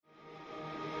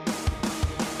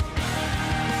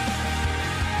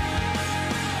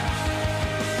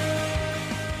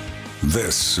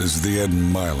This is the Ed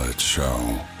Milet Show.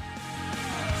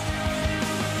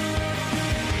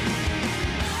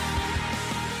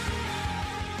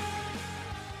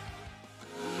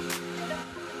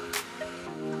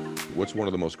 What's one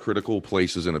of the most critical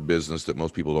places in a business that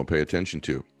most people don't pay attention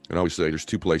to? And I always say there's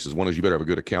two places. One is you better have a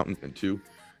good accountant, and two,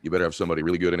 you better have somebody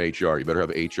really good in HR. You better have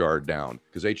HR down,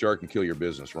 because HR can kill your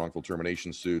business. Wrongful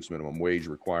termination suits, minimum wage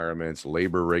requirements,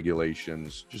 labor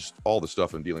regulations, just all the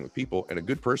stuff in dealing with people. And a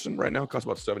good person right now costs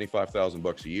about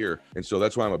 $75,000 a year. And so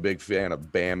that's why I'm a big fan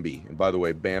of Bambee. And by the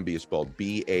way, Bambee is spelled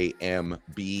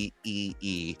Bambee.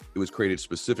 It was created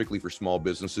specifically for small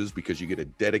businesses because you get a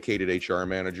dedicated HR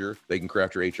manager. They can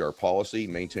craft your HR policy,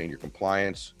 maintain your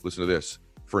compliance. Listen to this.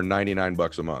 For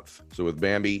 $99 a month. So with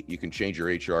Bambee, you can change your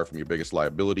HR from your biggest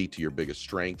liability to your biggest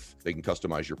strength. They can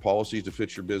customize your policies to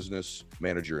fit your business,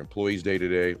 manage your employees day to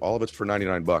day. All of it's for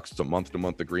 $99. It's a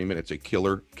month-to-month agreement. It's a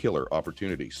killer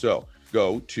opportunity. So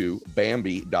go to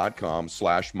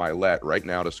Bambee.com/Milet right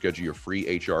now to schedule your free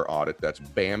HR audit. That's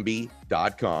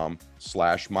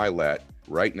Bambee.com/Milet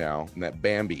right now. And that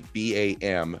Bambee,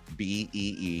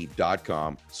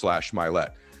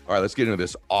 BAMBEE.com/Milet. All right, let's get into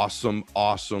this awesome,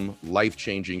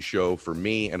 life-changing show for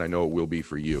me, and I know it will be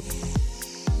for you.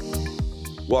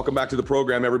 Welcome back to the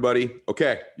program, everybody.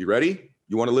 Okay, you ready?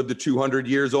 You want to live to 200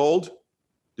 years old?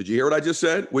 Did you hear what I just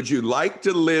said? Would you like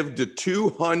to live to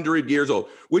 200 years old?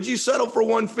 Would you settle for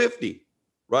 150,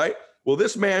 right? Well,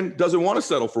 this man doesn't want to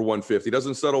settle for 150,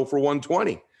 doesn't settle for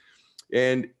 120.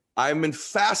 And I've been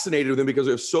fascinated with him because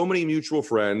we have so many mutual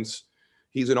friends.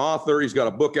 He's an author. He's got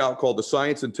a book out called The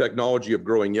Science and Technology of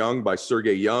Growing Young by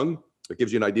Sergey Young. That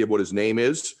gives you an idea of what his name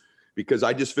is, because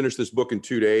I just finished this book in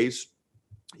 2 days.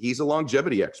 He's a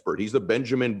longevity expert. He's the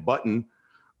Benjamin Button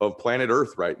of planet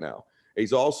Earth right now.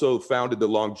 He's also founded the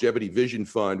Longevity Vision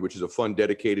Fund, which is a fund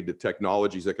dedicated to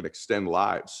technologies that can extend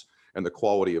lives and the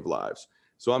quality of lives.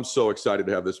 So I'm so excited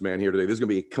to have this man here today. This is going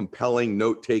to be a compelling,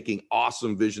 note-taking,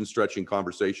 awesome, vision-stretching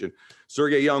conversation.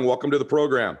 Sergey Young, welcome to the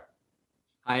program.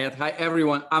 Hi, Ed. Hi,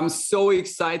 everyone. I'm so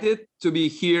excited to be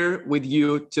here with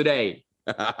you today.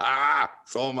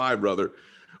 So am I, brother.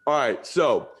 All right,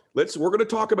 so we're going to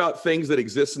talk about things that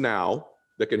exist now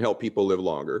that can help people live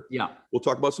longer. Yeah. We'll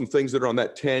talk about some things that are on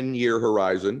that 10-year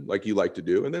horizon, like you like to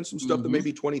do, and then some stuff that may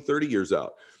be 20, 30 years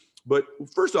out. But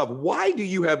first off, why do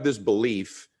you have this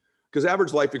belief? Because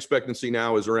average life expectancy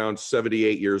now is around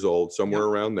 78 years old, somewhere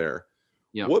around there.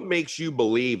 Yeah. What makes you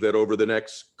believe that over the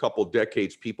next couple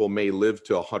decades, people may live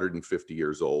to 150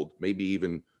 years old, maybe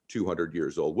even 200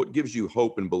 years old? What gives you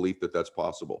hope and belief that that's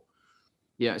possible?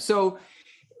 Yeah. So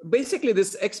basically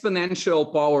this exponential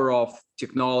power of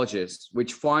technologies,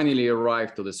 which finally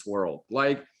arrived to this world,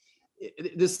 like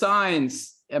the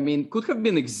science, I mean, could have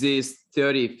been exist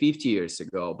 30, 50 years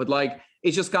ago, but like,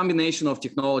 it's just combination of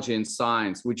technology and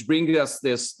science, which brings us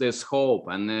this hope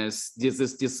and this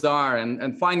desire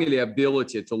and finally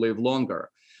ability to live longer.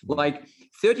 Like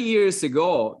 30 years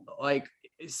ago, like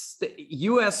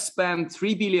US spent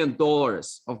 $3 billion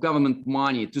of government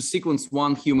money to sequence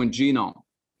one human genome.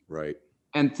 Right.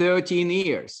 And 13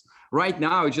 years. Right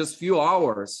now, just few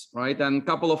hours, right? And a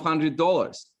couple of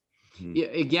 $100.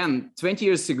 Again, 20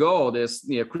 years ago, this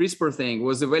CRISPR thing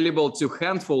was available to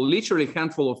literally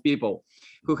handful of people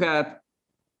who had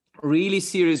really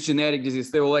serious genetic disease.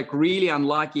 They were like really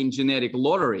unlucky in genetic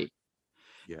lottery.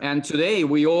 Yeah. And today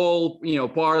we all,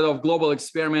 part of global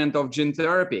experiment of gene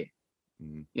therapy.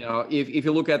 If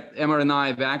you look at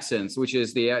mRNA vaccines, which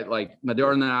is the like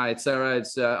Moderna, et cetera,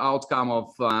 it's outcome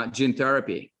of gene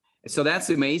therapy. So that's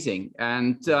amazing.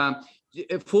 And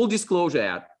full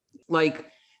disclosure, like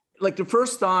the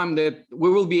first time that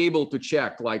we will be able to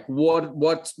check like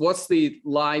what's the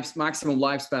maximum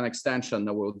lifespan extension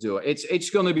that we'll do.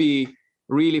 It's going to be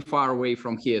really far away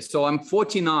from here. So I'm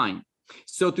 49.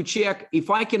 So to check if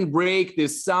I can break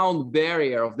this sound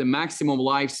barrier of the maximum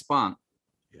lifespan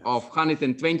of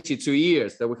 122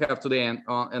 years that we have today in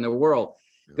the world,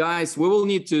 guys, we will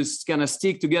need to kind of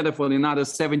stick together for another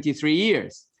 73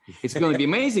 years. It's going to be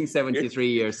amazing 73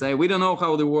 years. We don't know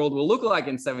how the world will look like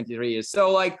in 73 years.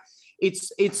 So like,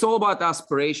 it's all about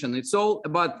aspiration. It's all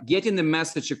about getting the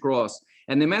message across.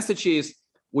 And the message is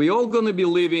we're all going to be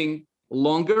living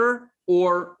longer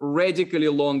or radically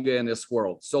longer in this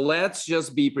world. So let's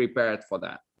just be prepared for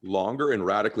that. Longer and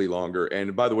radically longer.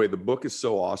 And by the way, the book is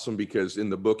so awesome because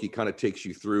in the book, he kind of takes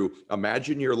you through,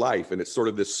 imagine your life. And it's sort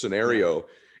of this scenario. Yeah.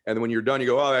 And then when you're done, you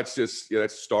go, oh, that's just,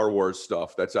 that's Star Wars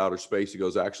stuff. That's outer space. He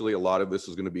goes, actually, a lot of this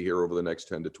is going to be here over the next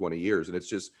 10 to 20 years. And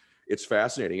it's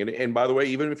fascinating. And by the way,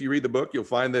 even if you read the book, you'll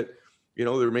find that,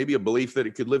 there may be a belief that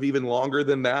it could live even longer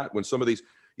than that when some of these,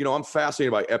 I'm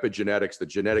fascinated by epigenetics, the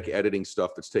genetic editing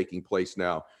stuff that's taking place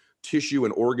now. tissue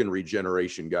and organ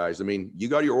regeneration, guys. I mean, you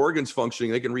got your organs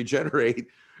functioning, they can regenerate.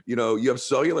 You know, you have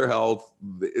cellular health.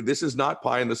 This is not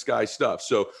pie in the sky stuff.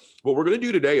 So what we're going to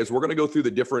do today is we're going to go through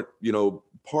the different, you know,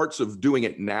 parts of doing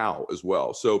it now as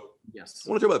well. So Yes. I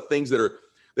want to talk about things that are,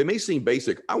 they may seem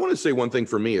basic. I want to say one thing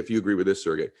for me, if you agree with this,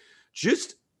 Sergey,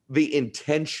 just the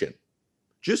intention,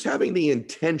 just having the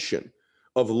intention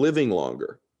of living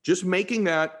longer, just making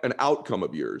that an outcome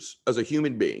of yours as a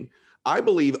human being, I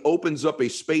believe opens up a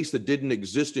space that didn't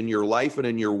exist in your life and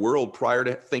in your world prior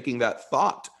to thinking that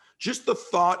thought. Just the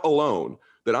thought alone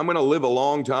that I'm going to live a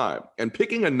long time, and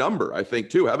picking a number, I think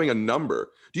too, having a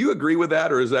number. Do you agree with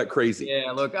that, or is that crazy?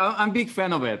 Yeah, look, I'm a big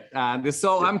fan of it.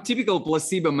 I'm typical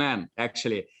placebo man,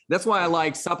 actually. That's why I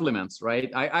like supplements,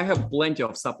 right? I have plenty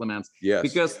of supplements. Yes.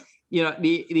 Because, you know,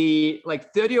 the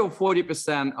like 30 or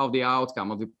 40% of the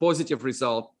outcome of the positive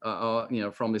result, you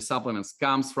know, from the supplements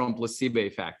comes from placebo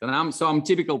effect. And I'm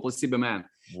typical placebo man.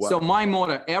 Wow. So my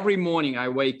motto, every morning I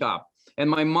wake up and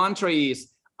my mantra is,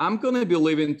 I'm going to be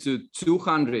living to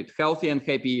 200 healthy and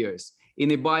happy years in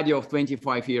a body of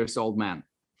 25 years old man.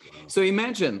 Wow. So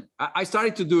imagine, I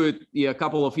started to do it a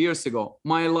couple of years ago.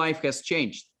 My life has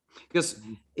changed because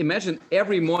imagine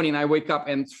every morning I wake up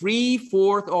and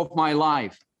 3/4 of my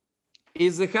life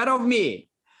is ahead of me.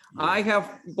 Yeah. I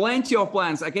have plenty of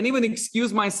plans. I can even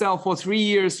excuse myself for 3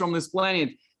 years from this planet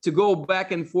to go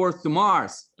back and forth to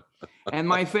Mars. And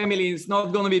my family is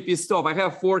not going to be pissed off. I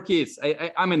have 4 kids.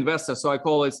 I'm an investor, so I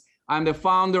call it, I'm the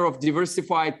founder of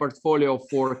diversified portfolio of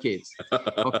 4 kids.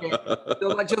 Okay, so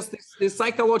like just the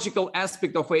psychological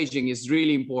aspect of aging is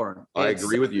really important. I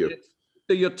agree with you.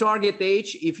 So your target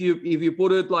age, if you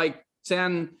put it like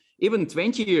 10, even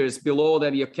 20 years below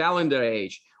that, your calendar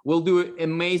age, will do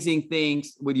amazing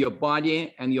things with your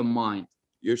body and your mind.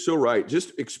 You're so right.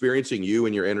 Just experiencing you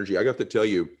and your energy. I got to tell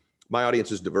you, my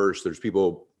audience is diverse. There's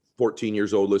people 14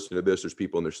 years old listening to this. There's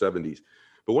people in their 70s.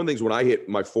 But one of the things, when I hit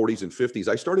my 40s and 50s,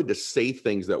 I started to say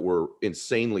things that were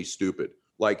insanely stupid.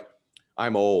 Like,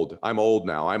 I'm old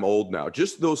now.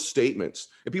 Just those statements.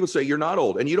 And people say, you're not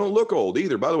old. And you don't look old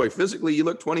either. By the way, physically, you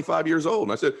look 25 years old.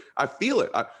 And I said, I feel it.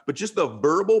 But just the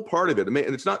verbal part of it, and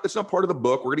it's not part of the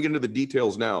book. We're going to get into the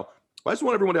details now. I just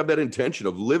want everyone to have that intention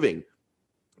of living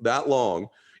that long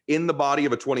in the body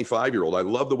of a 25-year-old. I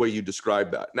love the way you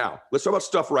describe that. Now, let's talk about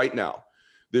stuff right now.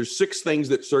 There's 6 things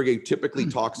that Sergey typically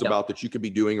talks about that you could be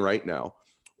doing right now.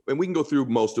 And we can go through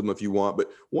most of them if you want. But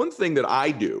one thing that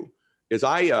I do is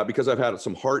because I've had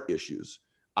some heart issues,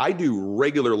 I do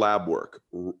regular lab work,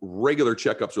 regular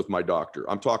checkups with my doctor.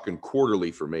 I'm talking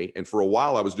quarterly for me. And for a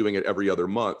while, I was doing it every other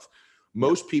month.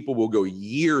 Most people will go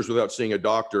years without seeing a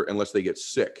doctor unless they get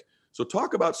sick. So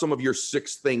talk about some of your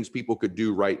 6 things people could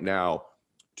do right now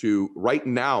to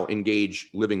engage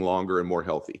living longer and more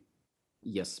healthy.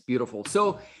 Yes, beautiful.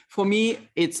 So for me,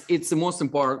 it's the most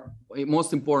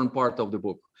important part of the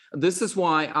book. This is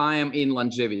why I am in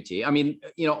longevity. I mean,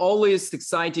 you know, all these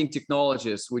exciting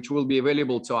technologies which will be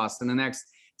available to us in the next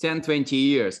 10, 20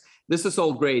 years. This is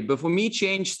all great. But for me,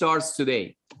 change starts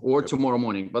today or tomorrow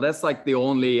morning. But that's like the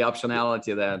only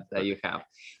optionality that you have.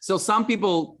 So some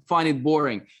people find it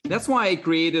boring. That's why I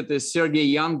created this Sergey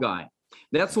Young guy.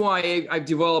 That's why I've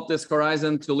developed this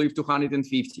horizon to live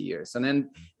 250 years. And then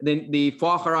the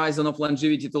far horizon of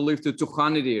longevity to live to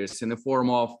 200 years in the form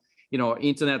of, you know,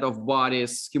 Internet of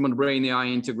Bodies, human brain AI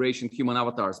integration, human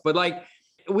avatars. But like,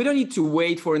 we don't need to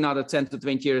wait for another 10 to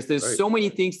 20 years. There's so many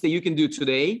things that you can do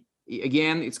today.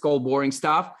 Again, it's called boring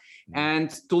stuff. And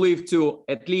to live to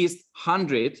at least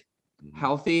 100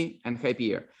 healthy and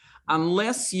happier.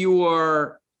 Unless you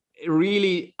are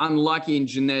really unlucky in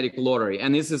genetic lottery,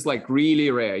 and this is like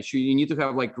really rare. You need to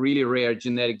have like really rare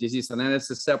genetic disease, and then it's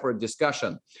a separate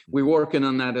discussion. We're working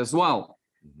on that as well.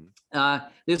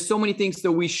 There's so many things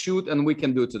that we should and we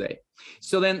can do today.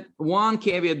 So then one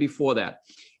caveat before that,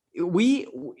 we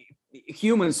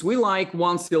humans, we like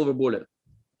one silver bullet.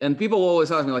 And people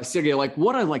always ask me like, Sergey, like,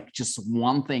 what are like just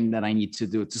one thing that I need to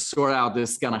do to sort out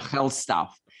this kind of health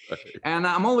stuff? And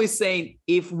I'm always saying,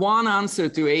 if one answer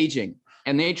to aging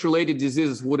and age-related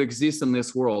diseases would exist in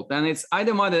this world, then it's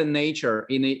either Mother Nature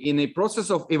in a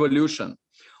process of evolution,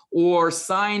 or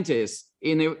scientists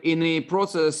in a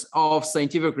process of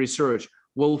scientific research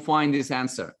will find this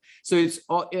answer. So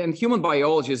and human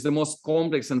biology is the most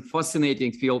complex and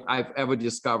fascinating field I've ever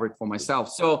discovered for myself.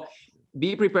 So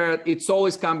be prepared. It's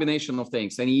always a combination of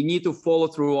things, and you need to follow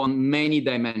through on many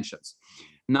dimensions.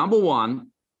 Number one,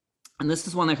 and this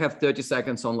is when I have 30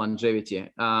 seconds on longevity.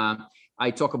 I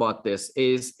talk about this,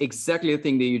 is exactly the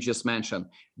thing that you just mentioned,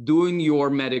 doing your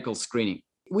medical screening.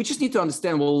 we just need to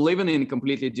understand we're living in a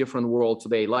completely different world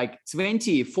today. Like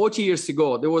 20, 40 years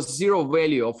ago, there was zero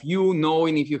value of you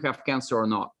knowing if you have cancer or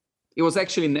not. It was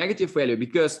actually negative value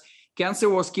because cancer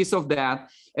was kiss of death,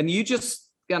 and you just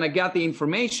gonna get the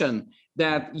information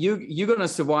that you're gonna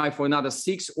survive for another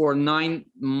 6 or 9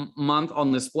 months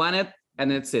on this planet,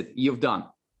 and that's it, you've done.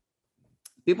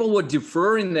 People were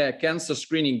deferring their cancer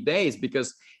screening days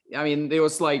because, I mean, there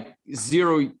was like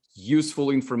zero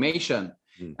useful information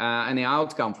and the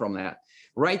outcome from that.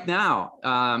 Right now,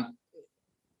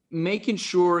 making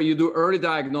sure you do early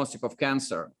diagnostic of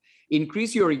cancer,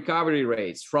 increase your recovery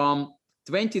rates from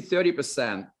 20,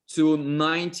 30% to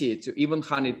 90 to even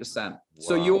 100%. Wow.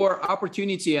 So your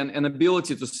opportunity and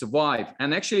ability to survive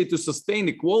and actually to sustain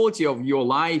the quality of your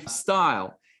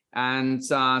lifestyle and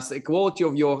the quality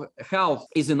of your health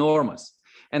is enormous.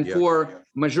 And for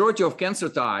majority of cancer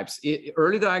types,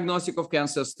 early diagnostic of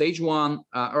cancer, stage 1,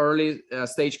 early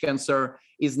stage cancer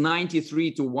is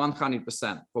 93 to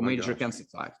 100% for major cancer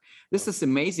types. This is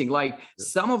amazing. Like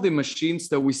some of the machines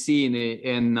that we see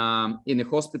in the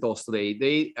hospitals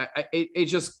today,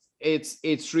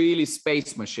 it's really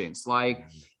space machines, like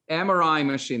MRI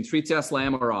machine, 3 Tesla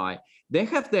MRI. They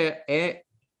have the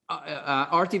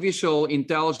artificial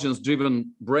intelligence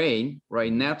driven brain,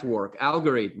 right, network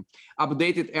algorithm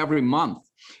updated every month.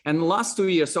 And the last 2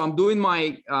 years, so I'm doing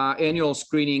my annual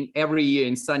screening every year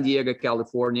in San Diego,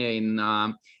 California, in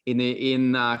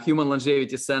Human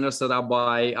Longevity Center set up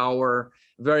by our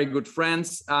very good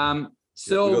friends.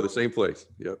 So we go to the same place.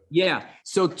 Yep. Yeah.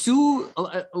 So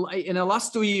in the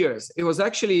last 2 years, it was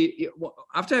actually,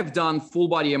 after I've done full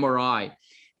body MRI,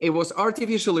 it was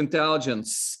artificial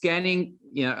intelligence scanning,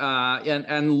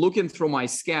 and looking through my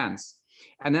scans.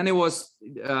 And then it was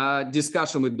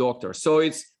discussion with doctors. So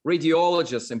it's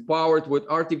radiologists empowered with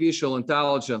artificial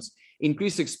intelligence,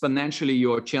 increase exponentially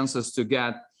your chances to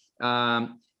get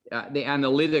the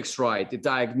analytics right, the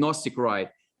diagnostic right,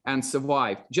 and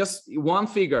survive. Just one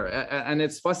figure, and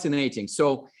it's fascinating.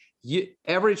 So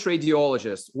average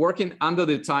radiologist working under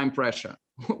the time pressure,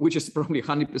 which is probably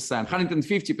 100%,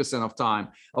 150% of time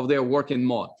of their working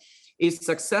mode, is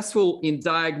successful in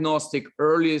diagnostic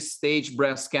early stage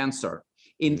breast cancer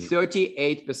in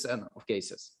 38% of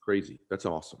cases. Crazy. That's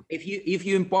awesome. If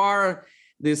you empower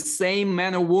the same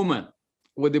man or woman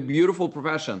with a beautiful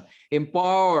profession,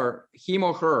 empower him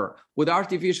or her with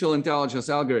artificial intelligence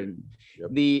algorithm,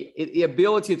 the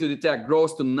ability to detect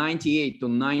grows to 98 to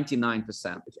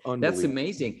 99%. That's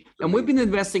amazing. And we've been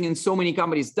investing in so many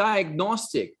companies.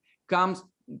 Diagnostic comes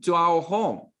to our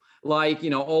home, like,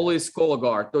 always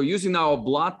Cologuard, or using our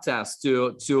blood test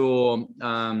to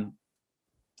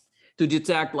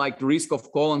detect like the risk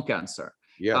of colon cancer.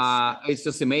 Yes. It's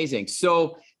just amazing.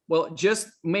 So, well, just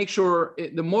make sure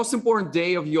the most important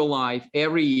day of your life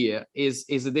every year is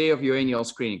the day of your annual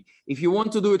screening. If you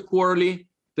want to do it quarterly,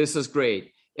 this is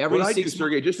great.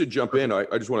 Sergey, just to jump in,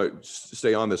 I just want to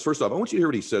stay on this. First off, I want you to hear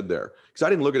what he said there, because I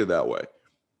didn't look at it that way.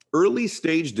 Early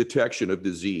stage detection of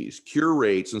disease, cure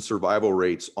rates and survival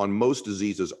rates on most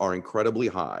diseases are incredibly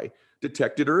high,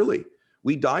 detected early.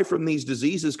 We die from these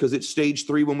diseases because it's stage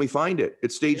 3 when we find it.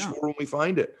 It's stage 4 when we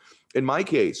find it. In my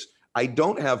case, I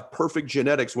don't have perfect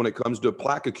genetics when it comes to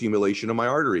plaque accumulation in my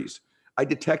arteries. I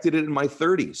detected it in my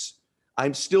 30s.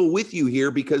 I'm still with you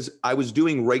here because I was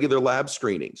doing regular lab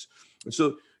screenings.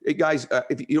 So, hey guys,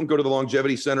 if you don't go to the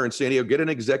Longevity Center in San Diego, get an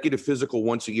executive physical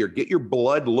once a year. Get your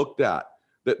blood looked at.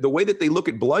 The way that they look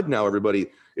at blood now, everybody,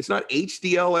 it's not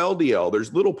HDL, LDL.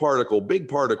 There's little particle, big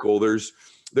particle. There's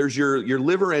your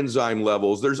liver enzyme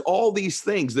levels. There's all these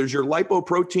things. There's your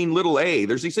lipoprotein little a.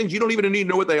 There's these things you don't even need to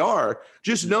know what they are.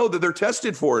 Just know that they're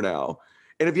tested for now.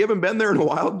 And if you haven't been there in a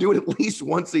while, do it at least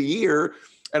once a year.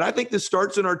 And I think this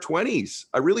starts in our 20s.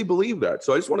 I really believe that.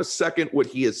 So I just want to second what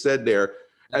he has said there,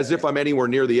 as if I'm anywhere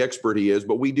near the expert he is,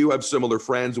 but we do have similar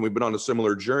friends and we've been on a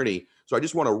similar journey. So I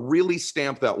just want to really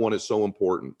stamp that one as so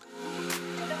important.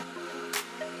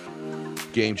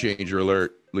 Game changer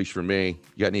alert, at least for me.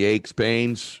 You got any aches,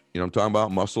 pains? You know what I'm talking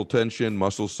about? Muscle tension,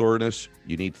 muscle soreness?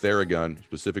 You need Theragun,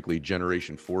 specifically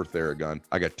Generation 4 Theragun.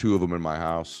 I got 2 of them in my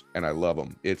house and I love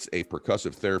them. It's a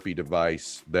percussive therapy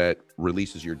device that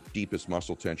releases your deepest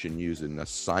muscle tension using a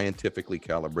scientifically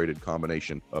calibrated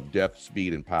combination of depth,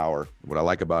 speed, and power. What I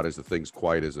like about it is the thing's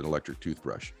quiet as an electric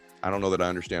toothbrush. I don't know that I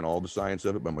understand all the science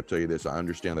of it, but I'm going to tell you this. I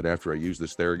understand that after I use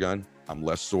this Theragun, I'm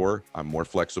less sore, I'm more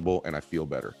flexible, and I feel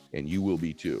better. And you will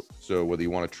be too. So whether you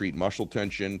want want to treat muscle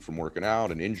tension from working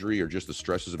out, an injury, or just the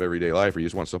stresses of everyday life, or you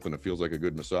just want something that feels like a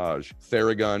good massage,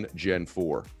 Theragun Gen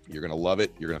 4. You're going to love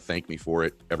it. You're going to thank me for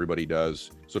it. Everybody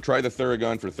does. So try the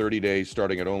Theragun for 30 days,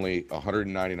 starting at only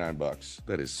 $199.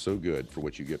 That is so good for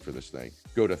what you get for this thing.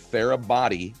 Go to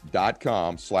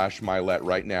therabody.com/Milet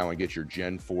right now and get your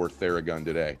Gen 4 Theragun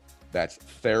today. That's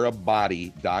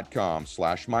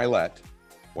therabody.com/Milet.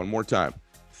 One more time,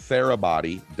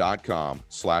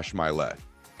 therabody.com/Milet.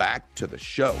 Back to the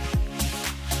show.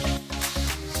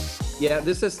 Yeah,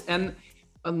 this is and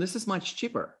this is much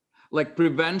cheaper. Like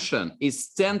prevention is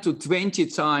 10 to 20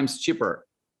 times cheaper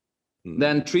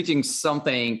than treating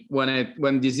something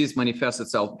when disease manifests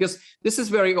itself. Because this is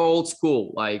very old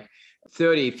school, like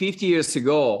 30, 50 years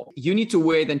ago, you need to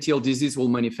wait until disease will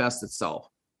manifest itself.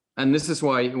 And this is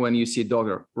why when you see a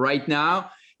doctor right now,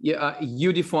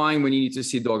 you define when you need to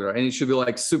see a doctor, and it should be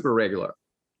like super regular.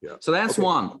 Yeah. So that's okay.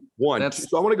 one.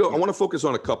 So I want to focus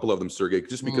on a couple of them, Sergey,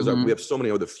 just because we have so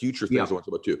many other future things I want to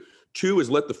talk about too. 2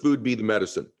 is let the food be the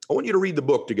medicine. I want you to read the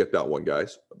book to get that one,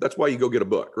 guys. That's why you go get a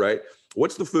book, right?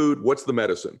 What's the food? What's the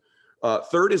medicine?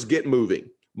 3rd is get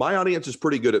moving. My audience is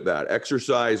pretty good at that.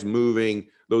 Exercise, moving,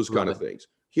 those kind of things.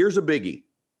 Here's a biggie.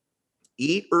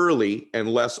 Eat early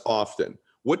and less often.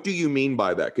 What do you mean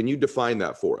by that? Can you define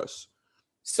that for us?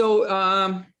 So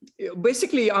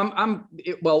basically,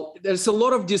 well, there's a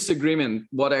lot of disagreement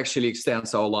what actually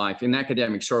extends our life in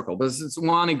academic circle, but it's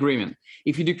one agreement.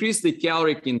 If you decrease the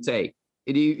caloric intake,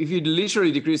 if you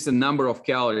literally decrease the number of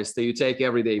calories that you take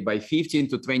every day by 15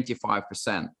 to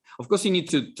 25%, of course, you need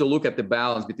to look at the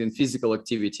balance between physical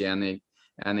activity and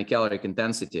the caloric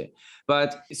intensity.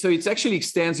 But so it actually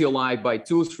extends your life by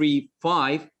 2, 3,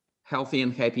 5 healthy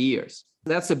and happy years.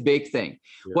 That's a big thing.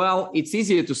 Yeah. Well, it's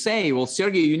easier to say, well,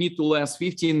 Sergey, you need to less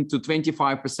 15 to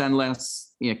 25%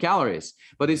 less calories,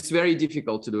 but it's very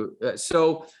difficult to do.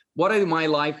 So what are my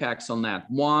life hacks on that?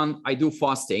 One, I do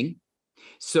fasting.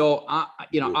 So,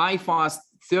 I fast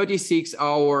 36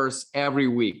 hours every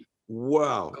week.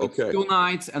 Wow. Okay. It's 2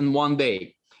 nights and 1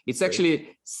 day. It's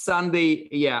actually Sunday.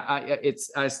 Yeah,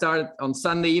 I start on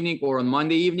Sunday evening or on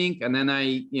Monday evening, and then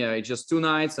it's just 2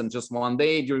 nights and just 1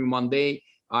 day. During 1 day,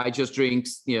 I just drink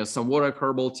some water,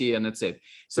 herbal tea, and that's it.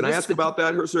 So can I ask about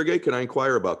that, Sergey? Can I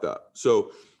inquire about that?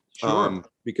 So, sure.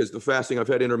 Because the fasting, I've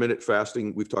had intermittent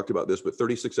fasting. We've talked about this, but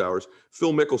 36 hours.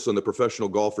 Phil Mickelson, the professional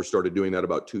golfer, started doing that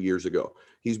about 2 years ago.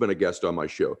 He's been a guest on my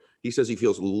show. He says he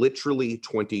feels literally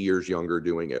 20 years younger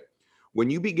doing it. When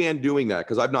you began doing that,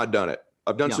 because I've not done it,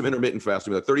 I've done some intermittent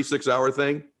fasting, the 36-hour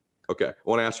thing. Okay, I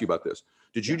want to ask you about this.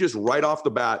 Did you just right off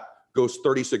the bat go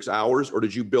 36 hours, or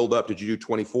did you build up? Did you do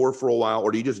 24 for a while,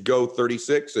 or do you just go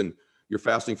 36 and you're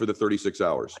fasting for the 36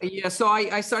 hours? Yeah, so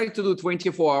I started to do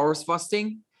 24 hours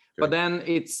fasting, but then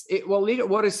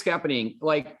what is happening?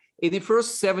 Like in the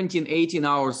first 17, 18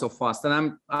 hours of fast,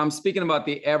 and I'm speaking about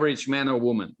the average man or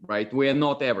woman, right? We are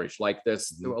not average. Like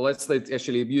this, let's say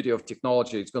actually the beauty of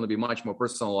technology, it's going to be much more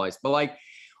personalized. But like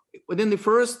within the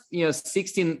first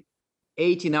 16,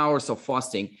 18 hours of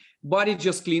fasting, body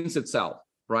just cleans itself.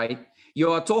 Right,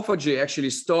 your autophagy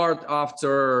actually start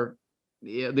after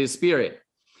this period.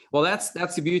 Well, that's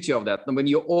the beauty of that. When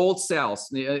your old cells,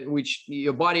 which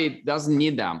your body doesn't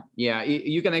need them,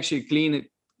 you can actually clean it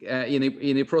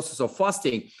in the process of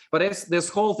fasting. But this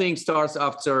whole thing starts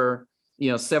after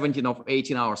 17 or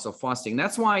 18 hours of fasting.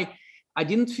 That's why I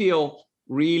didn't feel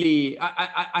really.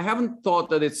 I haven't thought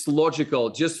that it's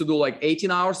logical just to do like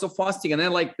 18 hours of fasting and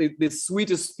then like the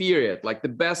sweetest period, like the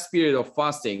best period of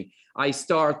fasting, I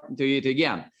start to eat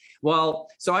again. Well,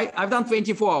 so I've done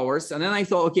 24 hours, and then I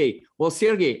thought, okay, well,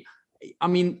 Sergey, I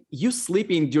mean, you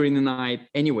sleeping during the night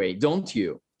anyway, don't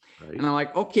you? Right. And I'm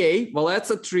like, okay, well, that's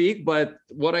a trick, but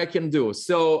what I can do.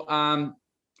 So, and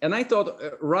I thought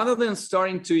rather than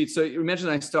starting to eat, so imagine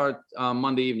I start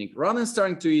Monday evening, rather than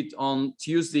starting to eat on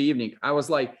Tuesday evening, I was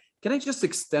like, can I just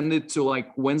extend it to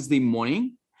like Wednesday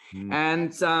morning?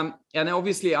 And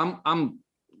obviously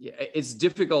it's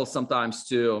difficult sometimes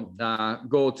to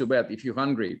go to bed if you're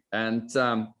hungry. And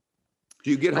do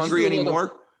you get hungry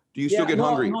anymore? Do you still get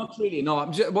hungry? Not really. No.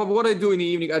 What I do in the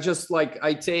evening, I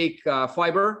take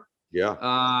fiber.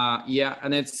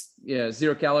 And it's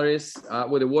 0 calories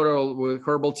with the water or with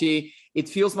herbal tea. It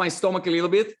fills my stomach a little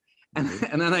bit, and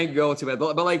then I go to bed.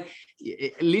 But like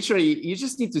literally, you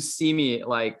just need to see me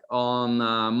like on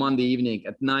Monday evening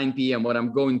at 9 p.m. when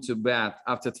I'm going to bed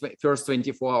after first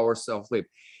 24 hours of sleep.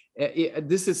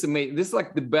 This is amazing. This is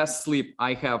like the best sleep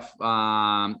I have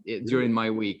during my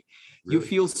week. Really? You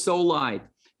feel so light.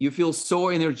 You feel so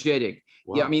energetic.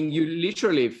 Wow. Yeah, I mean, you're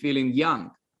literally feeling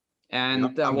young.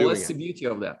 And that's the beauty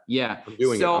of that. Yeah. I'm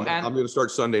doing it. I'm going to start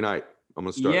Sunday night. I'm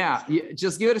gonna start. Yeah,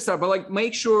 just give it a start, but like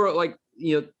make sure like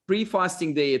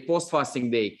pre-fasting day,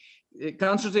 post-fasting day,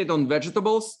 concentrate on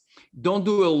vegetables. Don't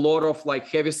do a lot of like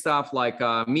heavy stuff like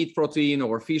meat protein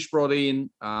or fish protein,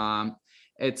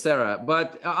 etc.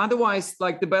 But otherwise,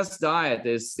 like the best diet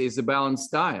is a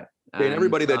balanced diet. And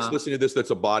everybody that's listening to this,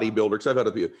 that's a bodybuilder, because I've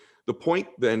had the point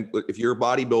then, if you're a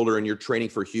bodybuilder and you're training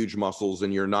for huge muscles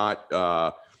and you're not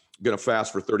going to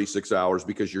fast for 36 hours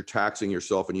because you're taxing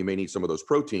yourself and you may need some of those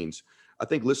proteins. I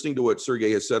think listening to what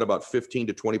Sergey has said about 15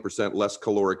 to 20% less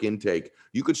caloric intake,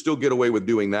 you could still get away with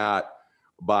doing that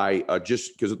by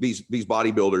just because these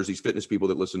bodybuilders, these fitness people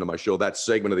that listen to my show, that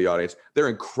segment of the audience, they're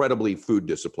incredibly food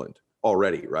disciplined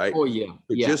already, right? Oh yeah.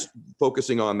 So just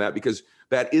focusing on that, because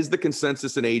that is the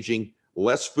consensus in aging: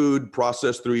 less food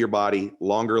processed through your body,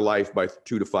 longer life by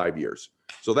 2 to 5 years.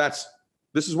 So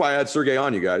this is why I had Sergey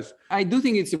on, you guys. I do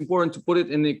think it's important to put it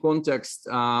in the context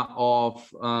of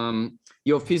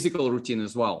your physical routine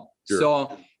as well. Sure.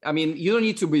 So, I mean, you don't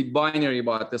need to be binary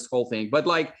about this whole thing, but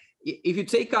like if you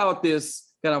take out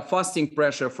this kind of fasting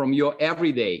pressure from your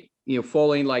everyday,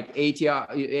 following like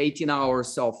 18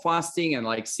 hours of fasting and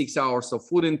like 6 hours of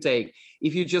food intake,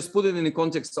 if you just put it in the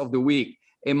context of the week,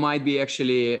 it might be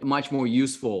actually much more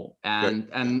useful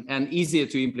and easier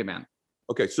to implement.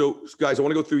 Okay, so guys, I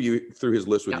want to go through his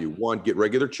list with you. 1, get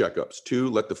regular checkups. 2,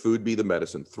 let the food be the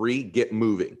medicine. 3, get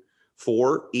moving.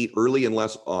 4, eat early and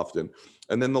less often.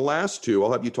 And then the last 2,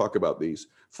 I'll have you talk about these.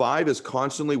 5 is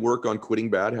constantly work on quitting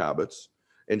bad habits.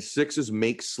 And 6 is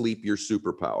make sleep your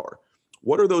superpower.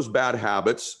 What are those bad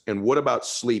habits? And what about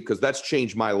sleep? Because that's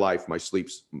changed my life, my sleep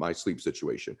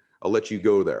situation. I'll let you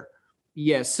go there.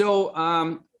 Yeah, so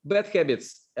bad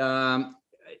habits.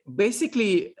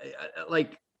 Basically,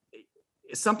 like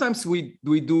sometimes we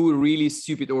do really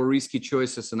stupid or risky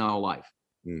choices in our life.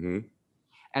 Mm-hmm.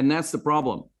 And that's the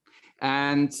problem.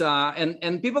 And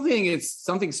people think it's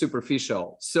something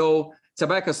superficial. So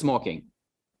tobacco smoking.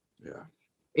 Yeah.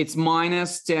 It's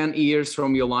minus 10 years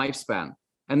from your lifespan.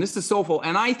 And this is awful.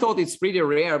 And I thought it's pretty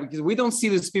rare because we don't see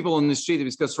these people on the street,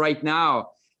 because right now,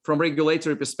 from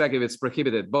regulatory perspective, it's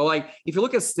prohibited. But like, if you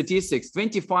look at statistics,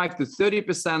 25 to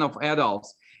 30% of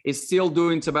adults is still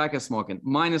doing tobacco smoking,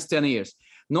 minus 10 years.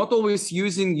 Not always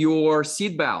using your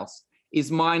seatbelts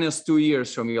is minus 2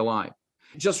 years from your life.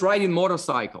 Just riding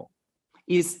motorcycle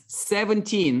is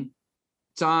 17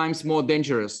 times more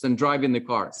dangerous than driving the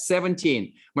car.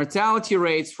 17. Mortality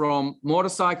rates from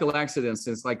motorcycle accidents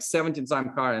is like 17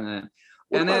 times higher.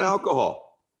 What about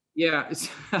alcohol? Yeah, it's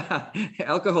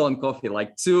alcohol and coffee,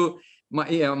 like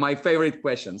my favorite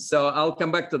questions. So I'll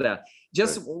come back to that.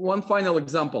 Just one final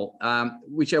example,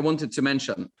 which I wanted to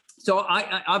mention. So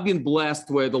I've been blessed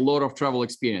with a lot of travel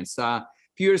experience. A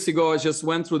few years ago, I just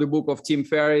went through the book of Tim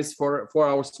Ferriss for 4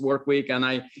 hours work week, and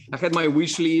I had my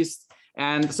wish list.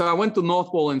 And so I went to North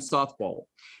Pole and South Pole.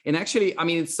 And actually, I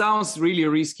mean, it sounds really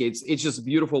risky. It's just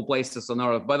beautiful places on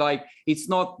Earth, but like, it's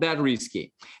not that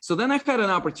risky. So then I had an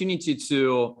opportunity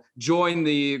to join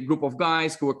the group of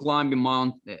guys who were climbing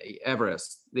Mount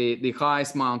Everest, the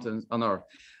highest mountain on Earth.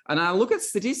 And I look at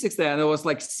statistics there, and there was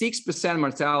like 6%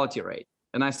 mortality rate.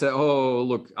 And I said, oh,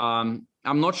 look, I'm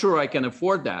not sure I can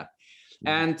afford that.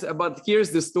 But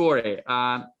here's the story.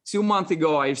 2 months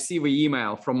ago, I received an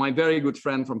email from my very good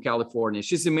friend from California.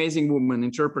 She's an amazing woman,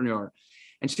 entrepreneur.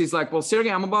 And she's like, well, Sergey,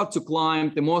 I'm about to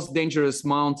climb the most dangerous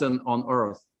mountain on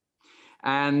Earth.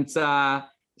 And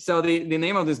so the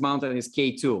name of this mountain is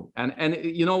K2. And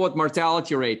you know what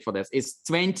mortality rate for this is?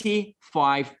 25%.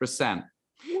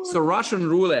 What? So Russian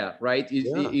roulette, right?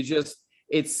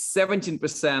 It's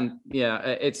 17%. Yeah,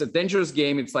 it's a dangerous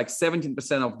game. It's like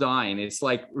 17% of dying. It's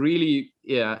like really,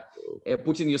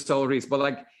 putting yourself at risk. But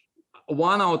like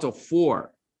 1 out of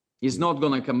 4 is not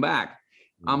going to come back.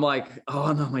 I'm like,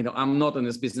 oh no, I'm not in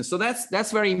this business. So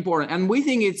that's very important. And we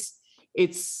think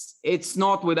it's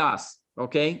not with us.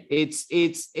 Okay,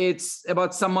 it's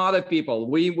about some other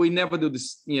people. We never do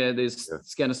this,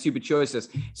 this kind of stupid choices.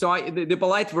 So the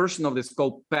polite version of this is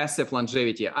called passive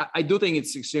longevity. I do think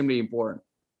it's extremely important.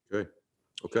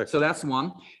 Okay. So that's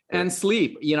one. And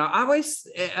sleep. I always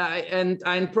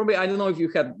and probably I don't know if you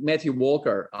had Matthew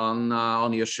Walker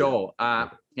on your show.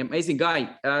 Amazing guy.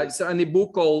 So in the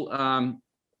book called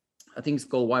I think it's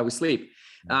called Why We Sleep.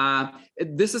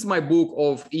 This is my book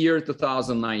of year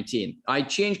 2019. I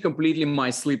changed completely my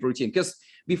sleep routine because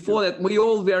before that, we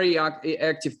all very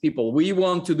active people. We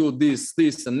want to do this,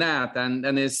 and that, and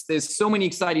there's so many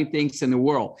exciting things in the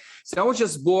world. So I was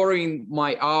just borrowing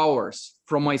my hours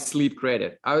from my sleep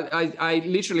credit. I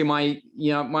literally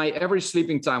my average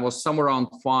sleeping time was somewhere around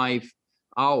 5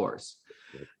 hours.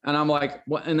 And I'm like,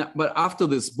 what? But after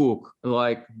this book,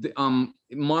 like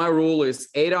my rule is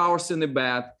 8 hours in the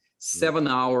bed, 7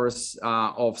 hours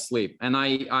of sleep. And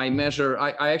I measure,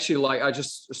 I actually like, I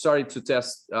just started to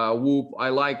test Whoop. I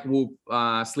like Whoop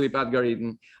sleep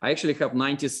algorithm. I actually have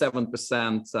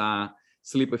 97%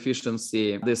 sleep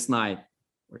efficiency this night.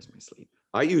 Where's my sleep?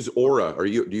 I use Aura.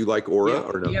 Do you like Aura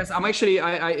or no? Yes, I'm actually,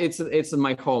 it's in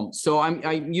my home. So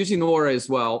I'm using Aura as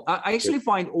well. I actually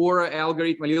find Aura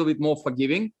algorithm a little bit more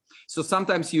forgiving. So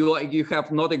sometimes you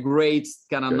have not a great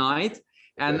kind of night,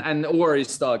 and Aura is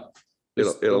stuck.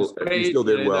 You still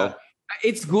did well.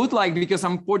 It's good, like, because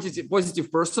I'm positive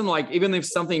person. Like, even if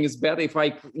something is bad, if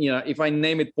I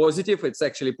name it positive, it's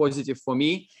actually positive for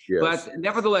me. Yes. But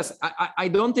nevertheless, I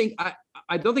don't think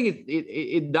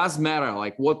it does matter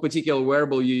like what particular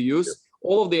wearable you use. Yes.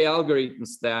 All of the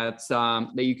algorithms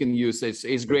that you can use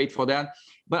is great for that.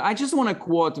 But I just want to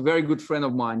quote a very good friend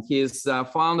of mine. He is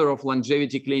founder of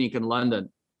Longevity Clinic in London.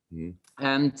 Mm-hmm.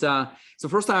 And so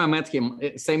first time I met him,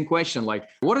 same question, like,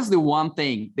 what is the one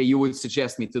thing that you would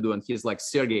suggest me to do? And he's like,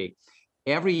 Sergey,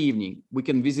 every evening we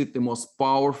can visit the most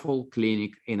powerful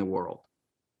clinic in the world.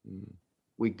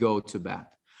 We go to bed.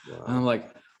 Wow. And I'm like,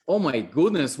 oh my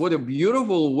goodness, what a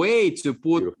beautiful way to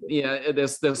put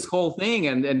this whole thing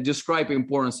and describe the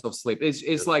importance of sleep.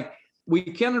 It's like, we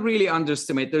can't really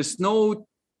underestimate. There's no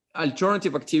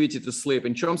alternative activity to sleep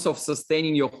in terms of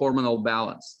sustaining your hormonal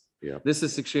balance. Yeah, this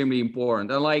is extremely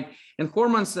important. And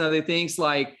hormones are the things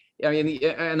like, I mean,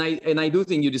 and I do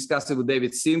think you discussed it with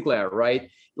David Sinclair,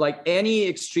 right? Like, any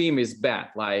extreme is bad.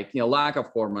 Like, lack of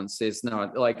hormones is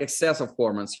not, like, excess of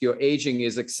hormones, your aging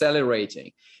is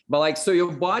accelerating. But like, so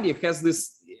your body has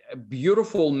this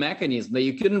beautiful mechanism that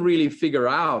you couldn't really figure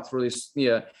out through this,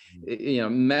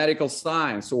 medical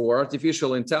science or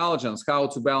artificial intelligence, how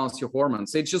to balance your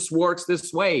hormones. It just works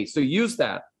this way. So use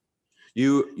that.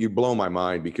 You blow my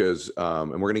mind because,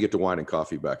 and we're going to get to wine and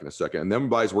coffee back in a second. And then,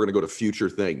 guys, we're going to go to future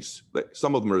things.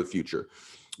 Some of them are the future.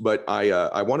 But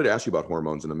I wanted to ask you about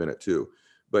hormones in a minute too.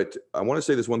 But I want to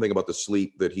say this one thing about the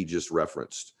sleep that he just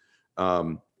referenced.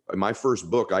 In my first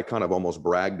book, I kind of almost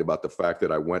bragged about the fact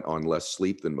that I went on less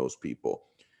sleep than most people.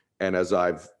 And as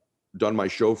I've done my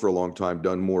show for a long time,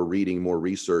 done more reading, more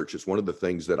research, it's one of the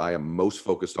things that I am most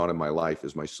focused on in my life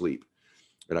is my sleep.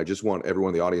 And I just want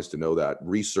everyone in the audience to know that.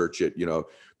 Research it.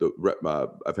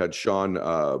 I've had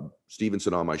Sean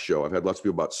Stevenson on my show. I've had lots of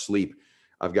people about sleep.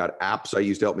 I've got apps I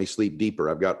use to help me sleep deeper.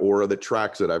 I've got Aura that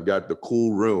tracks it. I've got the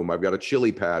Cool Room. I've got a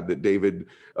chili pad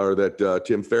that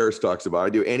Tim Ferriss talks about. I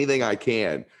do anything I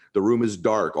can. The room is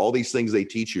dark. All these things they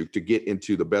teach you to get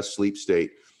into the best sleep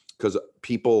state, because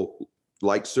people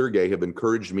like Sergey have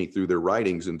encouraged me through their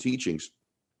writings and teachings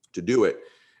to do it.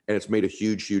 And it's made a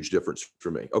huge, huge difference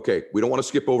for me. Okay, we don't want to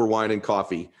skip over wine and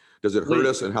coffee. Does it hurt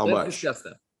us, and how much? Discuss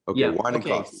that. Okay, wine and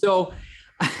coffee. So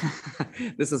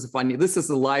this is funny. This is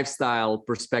a lifestyle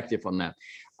perspective on that.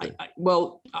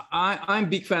 I'm a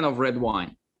big fan of red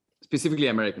wine, specifically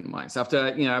American wines.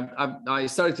 After I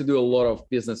started to do a lot of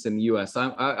business in the US.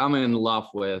 I'm in love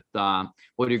with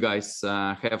what you guys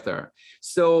have there.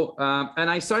 So and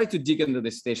I started to dig into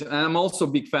this station, and I'm also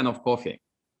a big fan of coffee.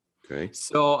 Okay.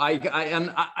 So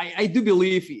I do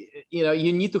believe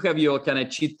you need to have your kind of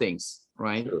cheat things,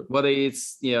 right? Sure. Whether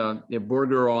it's a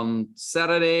burger on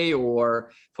Saturday,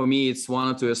 or for me it's 1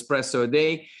 or 2 espresso a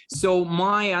day. So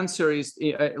my answer is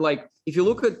like, if you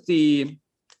look at the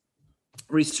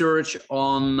research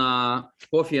on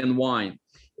coffee and wine,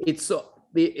 it's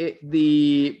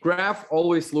the graph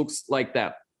always looks like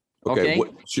that. Okay.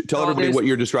 Tell everybody what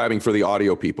you're describing for the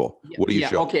audio people. What do you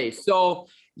show? Okay. So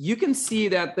you can see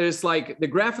that there's like, the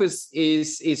graph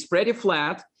is pretty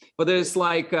flat, but there's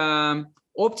like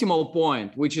optimal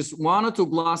point, which is 1 or 2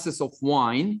 glasses of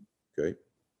wine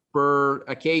per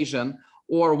occasion,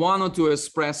 or 1 or 2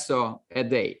 espresso a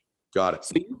day. Got it.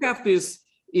 So you have this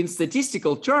in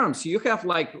statistical terms, you have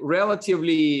like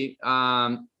relatively,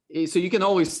 so you can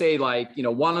always say like,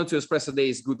 1 or 2 espresso a day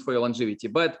is good for your longevity,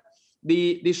 but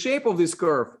the shape of this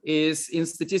curve is, in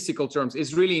statistical terms,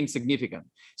 is really insignificant.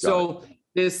 So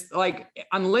this, like,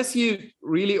 unless you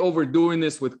really overdoing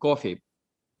this with coffee,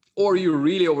 or you're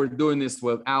really overdoing this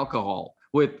with alcohol,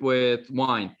 with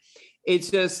wine,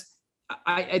 it's just,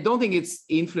 I don't think it's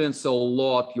influenced a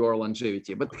lot your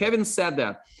longevity. But having said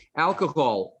that,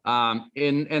 alcohol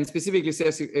and specifically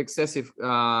excessive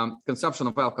consumption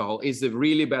of alcohol is a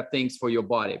really bad things for your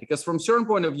body, because from a certain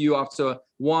point of view, after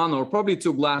 1 or probably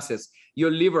 2 glasses,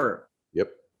 your liver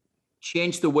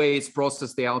change the way it's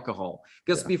processed the alcohol.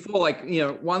 Because before, like,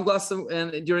 1 glass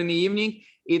during the evening,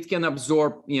 it can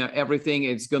absorb everything.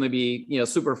 It's going to be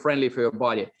super friendly for your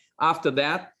body. After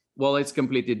that, Well, it's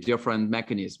completely different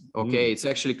mechanism. Okay, it's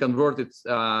actually converted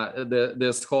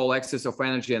this whole excess of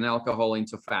energy and alcohol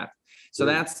into fat. So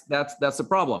that's a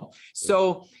problem.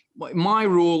 So my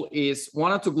rule is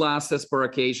 1 or 2 glasses per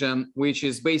occasion, which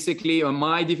is basically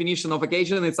my definition of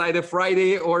occasion. It's either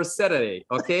Friday or Saturday.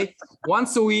 Okay,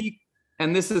 once a week.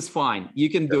 And this is fine.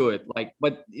 You can do it,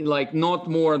 but not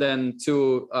more than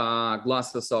 2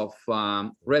 glasses of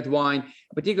red wine.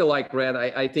 Particularly like red,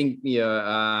 I think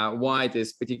white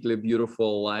is particularly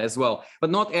beautiful as well, but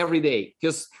not every day.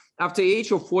 Because after the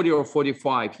age of 40 or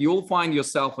 45, you'll find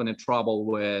yourself in a trouble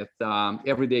with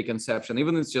everyday consumption.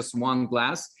 Even if it's just 1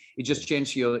 glass, it just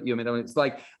changes your metabolism. It's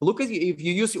like, look at if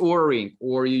you use Oura Ring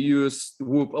or you use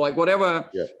Whoop, like whatever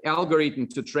algorithm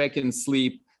to track and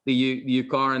sleep that you're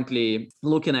currently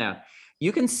looking at,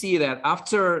 you can see that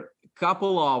after a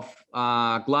couple of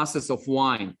glasses of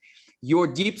wine, your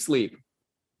deep sleep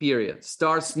period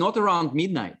starts not around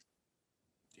midnight,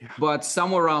 but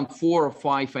somewhere around 4 or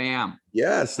 5 a.m.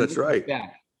 Yes, that's right.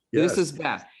 This is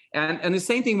bad. And the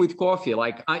same thing with coffee.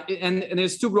 Like and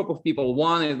there's 2 groups of people.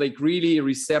 One is like really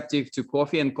receptive to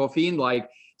coffee and caffeine. Like,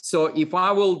 so if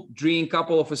I will drink a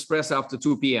couple of espresso after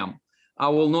 2 p.m., I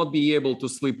will not be able to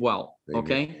sleep well.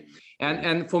 Okay.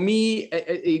 And for me,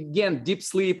 again, deep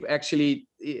sleep actually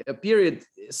a period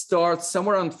starts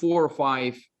somewhere around 4 or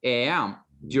 5 a.m.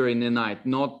 during the night,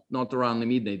 not around the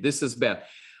midnight. This is bad.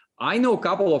 I know a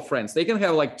couple of friends, they can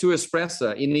have like 2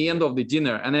 espresso in the end of the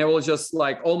dinner, and they will just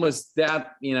like almost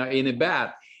that, in a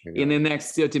bed in the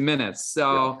next 30 minutes.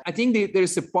 So I think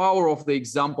there's a power of the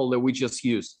example that we just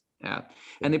used.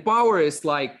 And the power is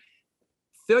like,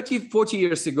 30, 40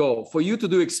 years ago, for you to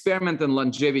do experiment in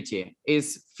longevity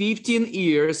is 15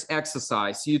 years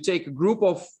exercise. You take a group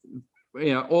of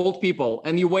old people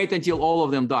and you wait until all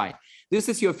of them die. This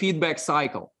is your feedback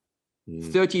cycle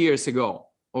 30 years ago,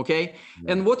 okay?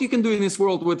 And what you can do in this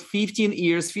world with 15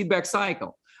 years feedback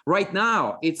cycle. Right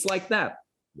now, it's like that.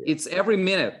 It's every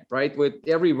minute, right? With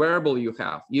every wearable you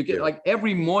have, you can like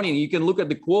every morning you can look at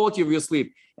the quality of your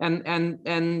sleep and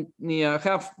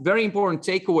have very important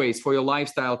takeaways for your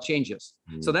lifestyle changes.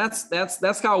 So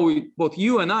that's how both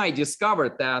you and I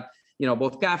discovered that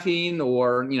both caffeine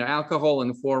or alcohol in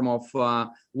the form of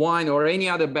wine or any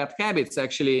other bad habits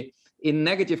actually in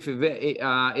negative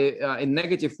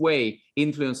way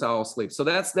influence our sleep. So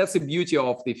that's the beauty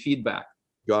of the feedback.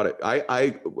 Got it.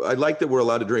 I like that we're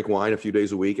allowed to drink wine a few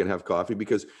days a week and have coffee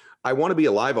because I want to be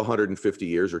alive 150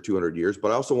 years or 200 years, but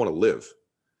I also want to live.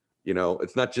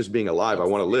 It's not just being alive. I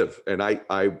want to live. And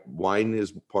wine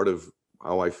is part of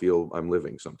how I feel I'm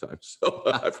living sometimes. So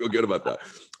I feel good about that.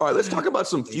 All right, let's talk about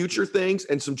some future things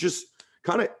and some just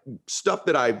kind of stuff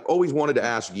that I've always wanted to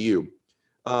ask you,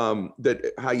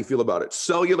 that how you feel about it.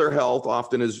 Cellular health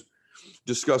often is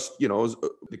discussed, as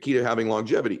the key to having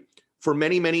longevity. For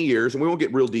many, many years, and we won't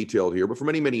get real detailed here, but for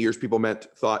many, many years, people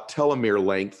thought telomere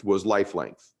length was life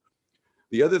length.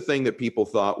 The other thing that people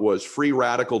thought was free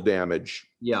radical damage.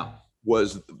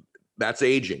 That's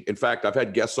aging. In fact, I've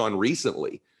had guests on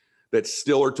recently that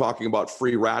still are talking about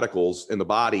free radicals in the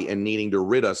body and needing to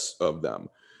rid us of them.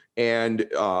 And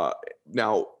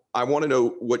now I want to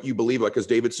know what you believe, because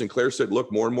David Sinclair said,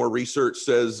 look, more and more research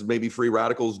says maybe free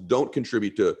radicals don't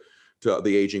contribute to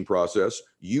the aging process.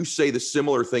 You say the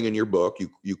similar thing in your book.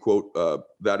 You quote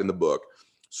that in the book.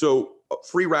 So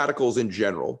free radicals in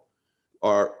general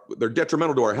they're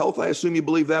detrimental to our health. I assume you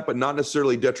believe that, but not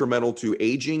necessarily detrimental to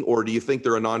aging, or do you think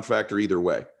they're a non-factor either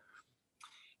way?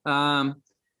 That's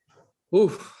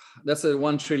a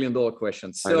 $1 trillion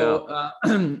question. So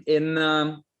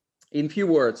in few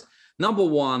words, number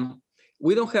one,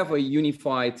 we don't have a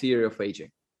unified theory of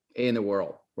aging in the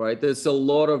world. Right. There's a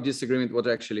lot of disagreement what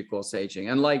actually causes aging.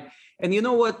 And you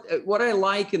know what I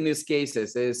like in these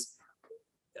cases is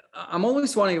I'm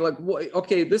always wondering, like,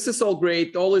 okay, this is all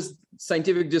great, all this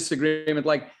scientific disagreement,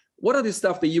 like, what are the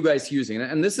stuff that you guys using?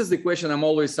 And this is the question I'm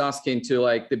always asking to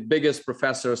like the biggest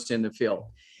professors in the field.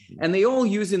 And they all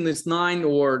using this 9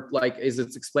 or like, as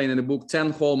it's explained in the book,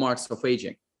 10 hallmarks of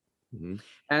aging.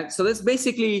 And so that's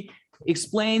basically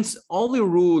explains all the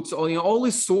roots, all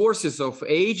the sources of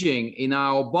aging in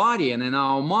our body and in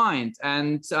our mind,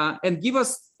 and give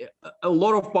us a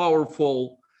lot of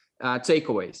powerful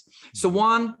takeaways. So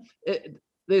one,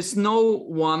 there's no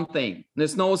one thing,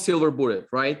 there's no silver bullet,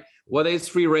 right? Whether it's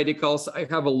free radicals, I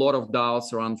have a lot of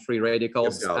doubts around free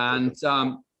radicals, and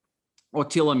or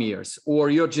telomeres, or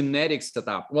your genetic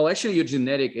setup. Well, actually, your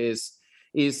genetic is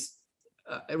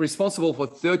responsible for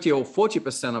 30 or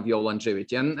 40% of your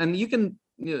longevity, and you can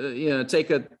take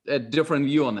a different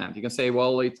view on that. You can say,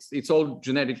 well, it's all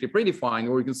genetically predefined,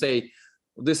 or you can say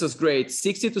this is great.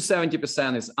 60 to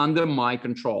 70% is under my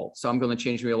control. So I'm going to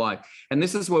change my life. And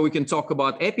this is where we can talk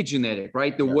about epigenetic,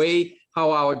 right? The way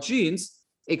how our genes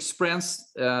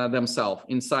express themselves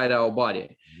inside our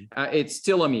body. It's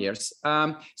telomeres.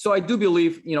 So I do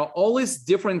believe, all these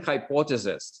different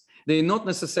hypotheses, they're not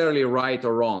necessarily right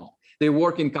or wrong. They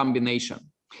work in combination.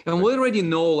 And we already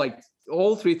know like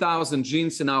all 3,000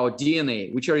 genes in our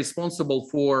DNA, which are responsible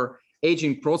for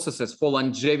aging processes, for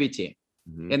longevity.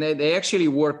 And they actually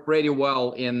work pretty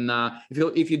well in,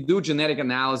 if you do genetic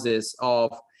analysis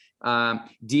of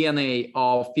DNA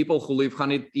of people who live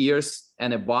 100 years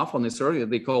and above on this earth,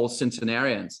 they call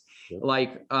centenarians.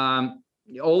 Like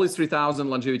all these 3,000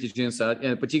 longevity genes are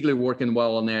particularly working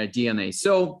well on their DNA.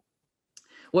 So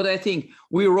what I think,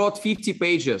 we wrote 50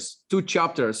 pages, 2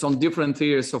 chapters on different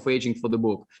theories of aging for the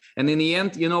book. And in the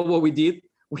end, you know what we did?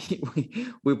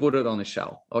 We put it on the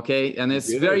shelf, okay? And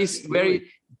it's very,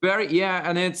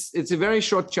 and it's a very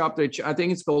short chapter. I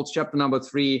think it's called chapter number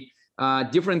 3,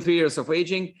 different theories of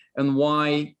aging and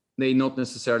why they not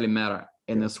necessarily matter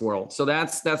in this world. So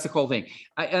that's the whole thing.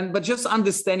 But just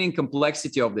understanding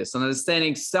complexity of this and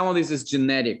understanding some of this is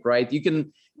genetic, right?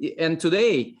 And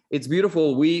today it's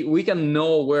beautiful. We can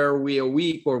know where we are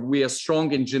weak or we are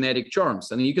strong in genetic terms.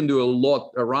 And you can do a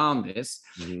lot around this.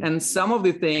 And some of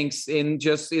the things in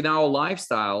our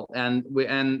lifestyle and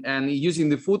using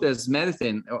the food as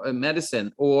medicine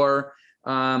or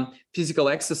physical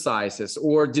exercises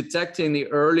or detecting the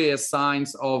earliest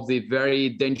signs of the very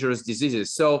dangerous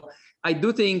diseases. So I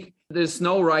do think there's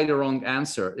no right or wrong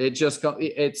answer.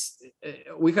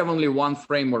 We have only one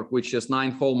framework, which is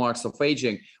 9 hallmarks of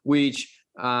aging, which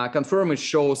confirm it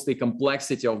shows the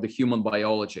complexity of the human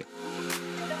biology.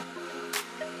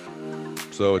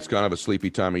 So it's kind of a sleepy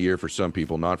time of year for some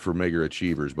people, not for mega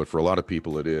achievers, but for a lot of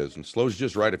people it is. And slow's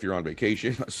just right if you're on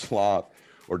vacation, a sloth,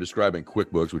 or describing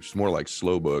QuickBooks, which is more like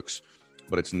slow books,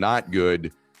 but it's not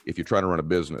good if you're trying to run a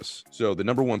business. So the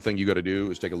number one thing you got to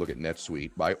do is take a look at NetSuite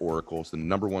by Oracle. It's the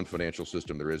number one financial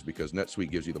system there is because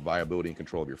NetSuite gives you the viability and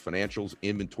control of your financials,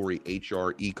 inventory,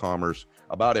 HR, e-commerce,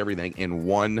 about everything in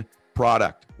one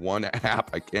product, one app.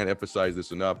 I can't emphasize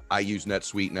this enough. I use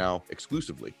NetSuite now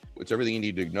exclusively. It's everything you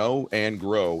need to know and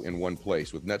grow in one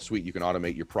place. With NetSuite, you can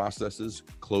automate your processes,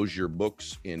 close your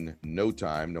books in no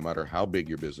time, no matter how big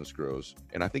your business grows.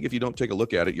 And I think if you don't take a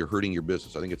look at it, you're hurting your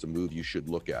business. I think it's a move you should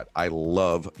look at. I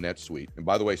love NetSuite. And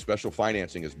by the way, special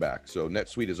financing is back. So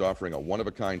NetSuite is offering a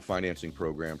one-of-a-kind financing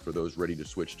program for those ready to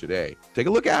switch today. Take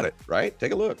a look at it, right?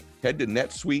 Take a look. Head to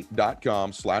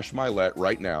netsuite.com/Milet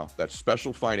right now. That's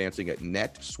special financing at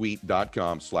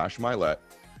netsuite.com/Milet.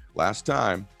 Last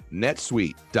time,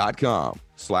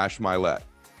 netsuite.com/Milet.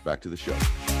 Back to the show.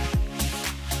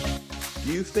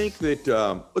 Do you think that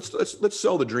let's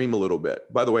sell the dream a little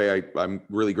bit? By the way, I'm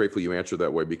really grateful you answered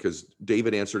that way because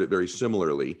David answered it very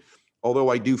similarly. Although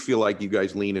I do feel like you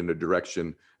guys lean in a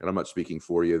direction, and I'm not speaking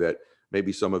for you, that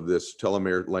maybe some of this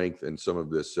telomere length and some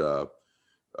of this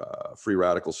free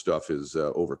radical stuff is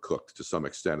overcooked to some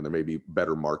extent, and there may be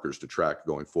better markers to track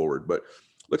going forward. But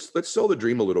let's sell the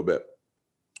dream a little bit.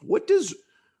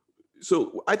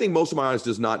 So I think most of my audience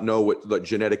does not know what the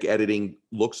genetic editing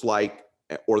looks like,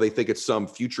 or they think it's some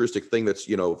futuristic thing that's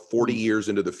 40 years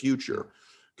into the future.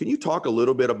 Can you talk a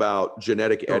little bit about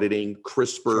genetic editing,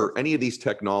 CRISPR, any of these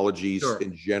technologies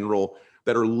in general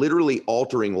that are literally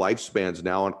altering lifespans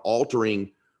now and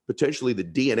altering potentially the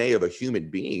DNA of a human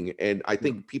being? And I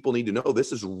think people need to know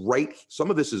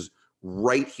some of this is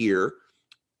right here.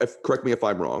 Correct me if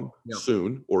I'm wrong,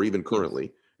 soon or even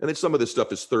currently. And then some of this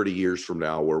stuff is 30 years from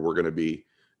now where we're going to be,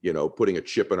 putting a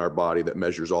chip in our body that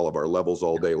measures all of our levels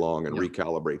all day long and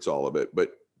recalibrates all of it.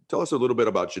 But tell us a little bit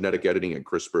about genetic editing and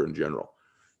CRISPR in general.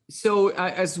 So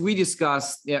as we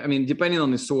discussed, depending on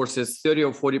the sources, 30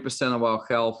 or 40% of our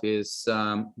health is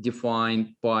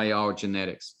defined by our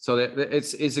genetics. So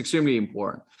it's extremely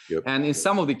important. Yep. And in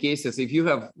some of the cases, if you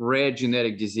have rare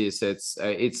genetic disease,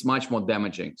 it's much more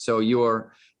damaging. So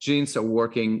your genes are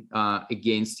working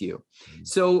against you.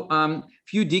 So a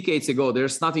few decades ago,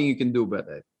 there's nothing you can do about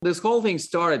it. This whole thing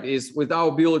started is with our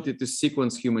ability to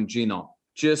sequence human genome,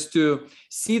 just to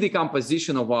see the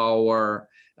composition of our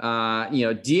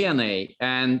DNA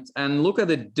and look at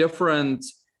the different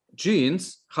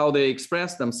genes, how they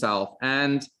express themselves,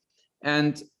 and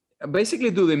basically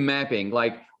do the mapping,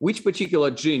 like which particular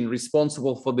gene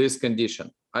responsible for this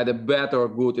condition, either bad or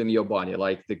good in your body,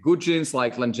 like the good genes,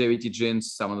 like longevity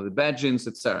genes, some of the bad genes,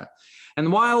 etc.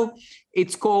 And while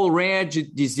it's called rare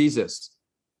diseases,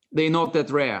 they're not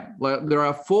that rare. There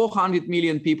are 400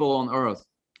 million people on Earth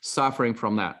suffering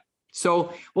from that.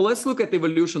 So, well, let's look at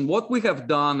evolution, what we have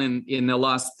done in the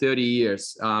last 30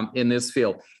 years in this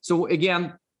field. So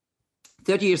again,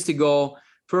 30 years ago,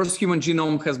 first human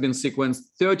genome has been sequenced,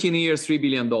 13 years, $3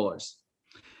 billion.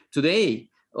 Today,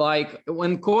 like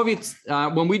when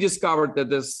when we discovered that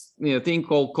this thing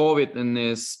called COVID in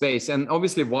this space, and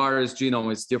obviously virus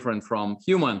genome is different from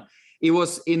human, it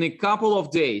was in a couple of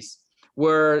days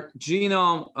where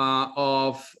genome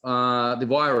of the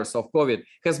virus of COVID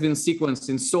has been sequenced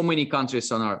in so many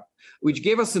countries on Earth, which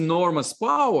gave us enormous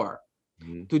power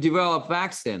to develop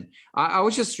vaccine. I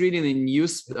was just reading the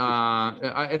news,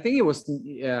 I think it was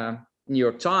New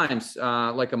York Times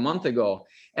like a month ago,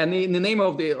 and in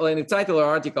the title of the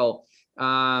article,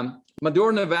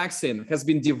 Moderna vaccine has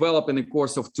been developed in the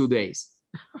course of 2 days.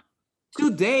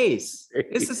 2 days.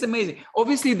 This is amazing.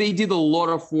 Obviously, they did a lot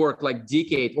of work, like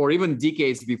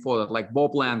decades before that, like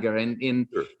Bob Langer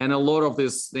and a lot of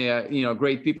this,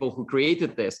 great people who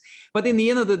created this. But in the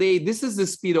end of the day, this is the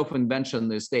speed of invention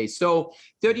these days. So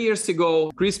 30 years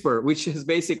ago, CRISPR, which is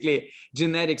basically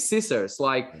genetic scissors,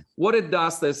 like what it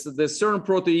does is there's certain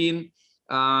protein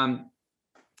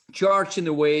charged in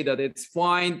a way that it's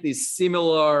find this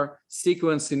similar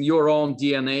sequence in your own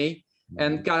DNA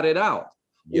and cut it out.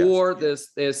 Yes. Or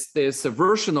there's a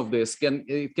version of this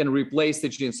can replace the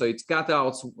gene, so it's cut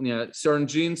out certain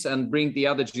genes and bring the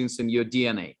other genes in your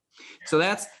DNA. So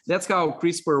that's how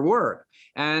CRISPR works.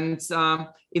 And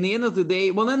in the end of the day,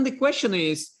 well, then the question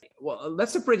is, well,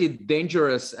 that's a pretty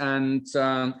dangerous and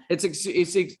it's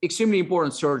extremely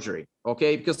important surgery,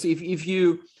 okay? Because if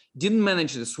you didn't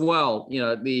manage this well,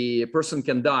 the person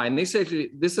can die. And this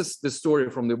is the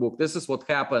story from the book. This is what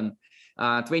happened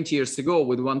 20 years ago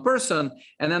with one person,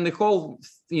 and then the whole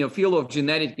field of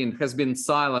genetics has been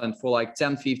silent for like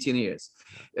 10-15 years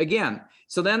again.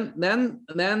 So then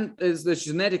is the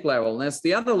genetic level, and that's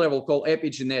the other level called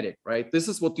epigenetic, right? This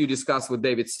is what you discussed with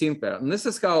David Sinclair, and this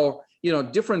is how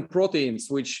different proteins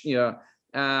which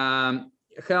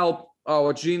help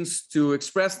our genes to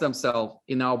express themselves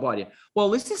in our body. Well,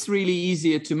 this is really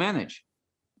easier to manage.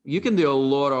 You can do a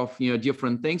lot of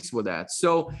different things with that.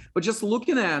 So, but just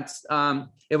looking at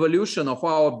evolution of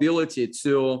our ability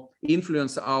to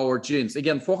influence our genes,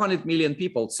 again, 400 million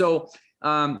people. So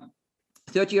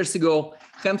 30 years ago,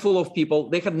 handful of people,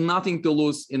 they had nothing to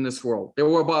lose in this world. They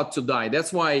were about to die.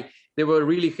 That's why they were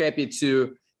really happy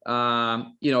to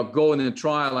go in a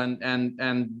trial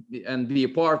and be a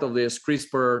part of this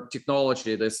CRISPR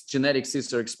technology, this genetic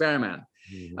scissor experiment.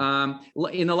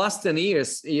 In the last 10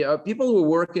 years, people were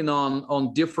working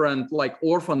on different like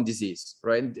orphan disease,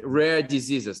 right? Rare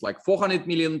diseases, like 400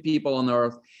 million people on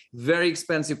Earth, very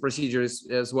expensive procedures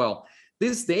as well.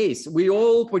 These days, we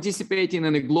all participating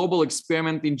in a global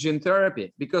experiment in gene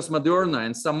therapy because Moderna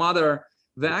and some other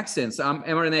vaccines,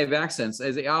 mRNA vaccines,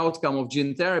 as the outcome of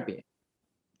gene therapy.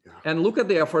 Yeah. And look at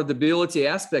the affordability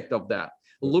aspect of that.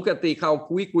 Look at how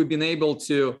quick we've been able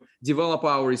to develop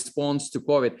our response to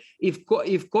COVID. If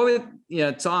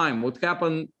COVID time would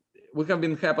have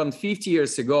been happened 50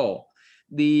 years ago,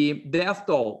 the death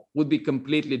toll would be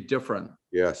completely different.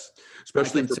 Yes,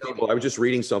 especially for people. I was just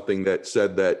reading something that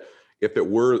said that if it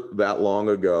were that long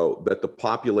ago, that the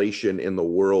population in the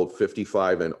world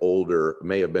 55 and older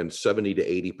may have been 70 to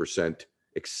 80%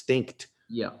 extinct.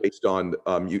 Yeah. Based on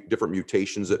different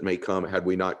mutations that may come had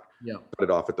we not cut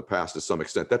it off at the pass to some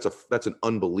extent. That's an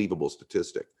unbelievable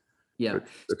statistic. Yeah.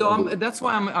 So that's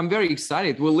why I'm very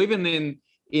excited. We're living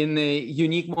in a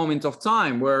unique moment of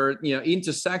time where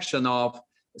intersection of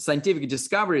scientific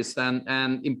discoveries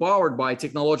and empowered by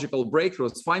technological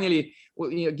breakthroughs finally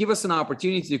give us an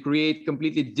opportunity to create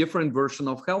completely different version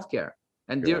of healthcare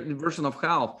and different version of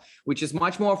health, which is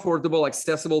much more affordable,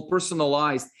 accessible,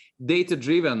 personalized,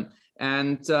 data-driven,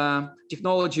 and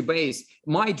technology-based.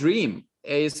 My dream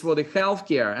is for the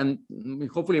healthcare, and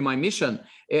hopefully my mission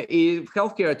is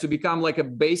healthcare to become like a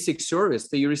basic service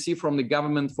that you receive from the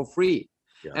government for free.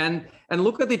 Yeah. And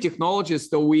look at the technologies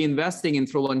that we're investing in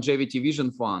through Longevity Vision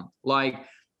Fund, like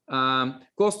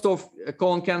cost of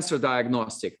colon cancer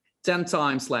diagnostic, 10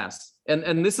 times less.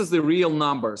 And this is the real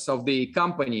numbers of the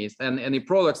companies and the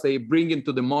products they bring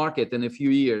into the market in a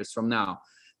few years from now.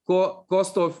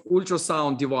 Cost of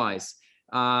ultrasound device,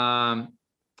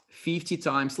 50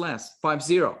 times less,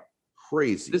 50.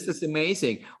 Crazy. This is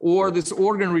amazing. Or this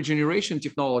organ regeneration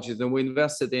technology that we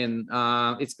invested in.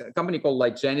 It's a company called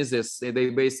like Genesis.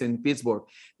 They're based in Pittsburgh.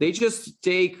 They just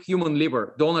take human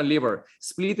liver, donor liver,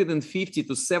 split it in 50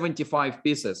 to 75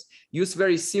 pieces. Use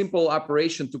very simple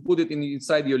operation to put it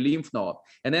inside your lymph node,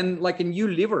 and then like a new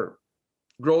liver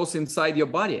grows inside your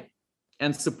body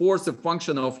and supports the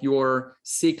function of your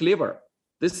sick liver.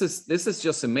 This is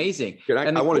just amazing.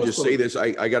 I want to just say this.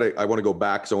 I want to go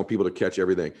back because I want people to catch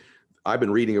everything. I've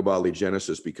been reading about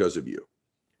Legenesis because of you.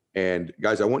 And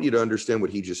guys, I want you to understand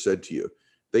what he just said to you.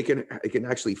 It can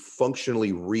actually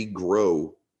functionally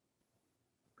regrow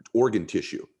organ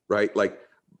tissue, right? Like,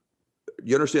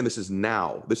 you understand this is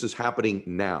now. This is happening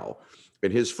now.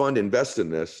 And his fund invests in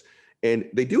this. And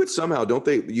they do it somehow, don't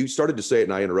they? You started to say it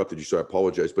and I interrupted you, so I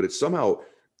apologize. But it's somehow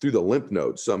through the lymph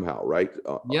nodes somehow, right?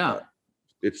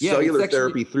 It's cellular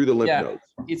therapy through the lymph nodes.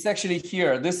 It's actually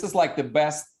here. This is like the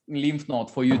best lymph node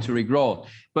for you to regrow.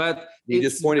 But he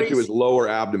just pointed to his lower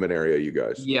abdomen area, you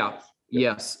guys.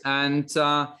 Yes. And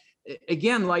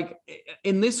again, like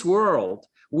in this world,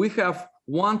 we have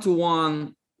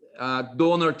one-to-one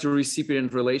donor to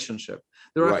recipient relationship.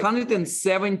 There are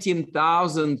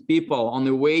 117,000 people on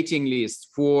the waiting list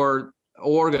for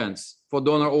organs, for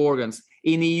donor organs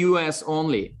in the US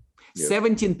only.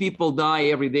 17 people die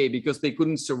every day because they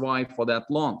couldn't survive for that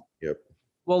long.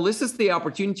 Well, this is the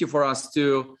opportunity for us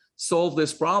to solve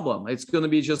this problem. It's going to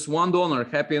be just one donor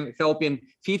helping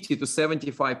 50 to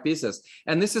 75 pieces.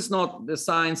 And this is not the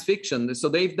science fiction. So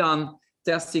they've done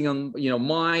testing on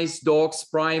mice, dogs,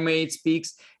 primates,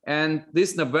 pigs. And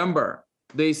this November,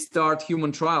 they start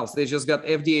human trials. They just got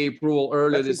FDA approval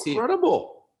earlier this year.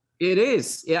 Incredible. It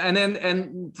is. Yeah.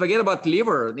 And forget about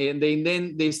liver.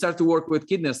 Then they start to work with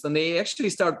kidneys, and they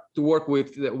actually start to work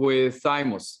with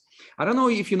thymus. I don't know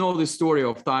if you know the story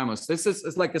of thymus.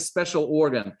 It's like a special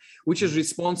organ, which is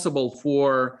responsible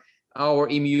for our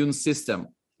immune system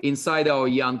inside our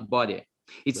young body.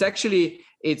 It's actually,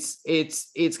 it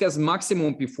has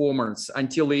maximum performance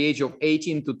until the age of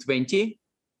 18 to 20,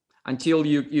 until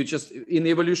you just, in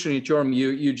evolutionary term,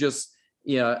 you just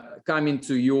come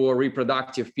into your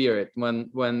reproductive period when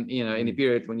in a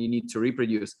period when you need to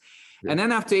reproduce. And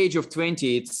then after age of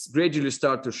 20, it's gradually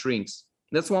start to shrink.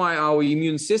 That's why our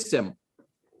immune system,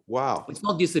 it's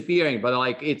not disappearing, but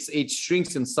like it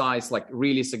shrinks in size like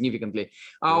really significantly.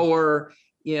 Our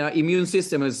immune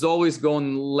system is always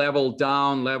going level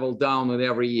down with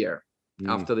every year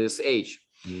after this age.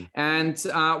 And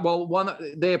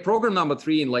the program number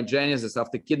 3 in Legenesis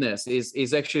after kidneys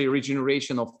is actually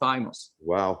regeneration of thymus.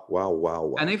 Wow.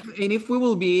 And if we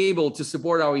will be able to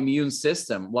support our immune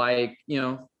system, like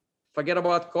forget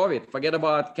about COVID, forget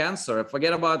about cancer,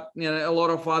 forget about a lot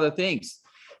of other things.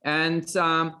 And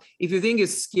if you think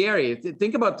it's scary,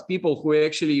 think about people who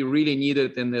actually really need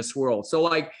it in this world. So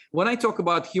like when I talk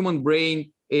about human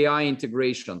brain AI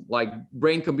integration, like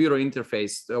brain computer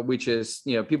interface, which is,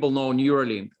 people know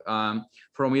Neuralink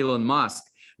from Elon Musk.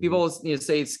 People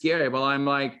say it's scary, but I'm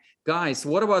like, guys,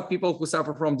 what about people who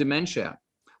suffer from dementia?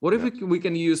 What if we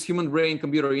can use human brain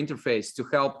computer interface to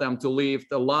help them to live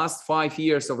the last 5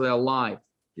 years of their life,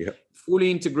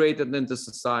 fully integrated into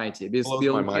society?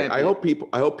 I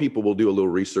hope people will do a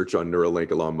little research on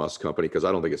Neuralink, Elon Musk company, because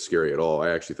I don't think it's scary at all. I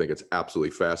actually think it's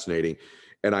absolutely fascinating.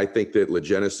 And I think that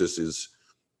Legenesis is,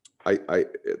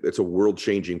 it's a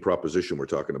world-changing proposition we're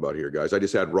talking about here, guys. I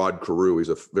just had Rod Carew. He's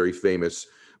a very famous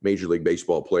Major League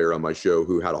Baseball player on my show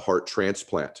who had a heart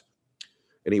transplant.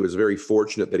 And he was very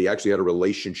fortunate that he actually had a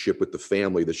relationship with the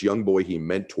family. This young boy he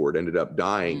mentored ended up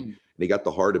dying, and he got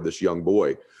the heart of this young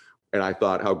boy. And I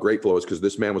thought how grateful I was, because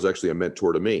this man was actually a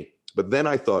mentor to me. But then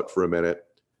I thought for a minute,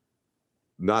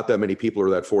 not that many people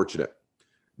are that fortunate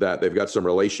that they've got some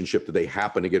relationship that they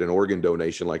happen to get an organ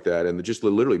donation like that. And just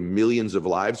literally millions of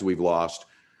lives we've lost,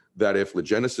 that if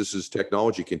Legenesis's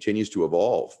technology continues to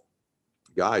evolve,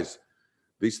 guys,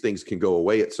 these things can go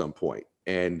away at some point.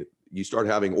 And you start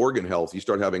having organ health, you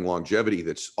start having longevity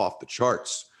that's off the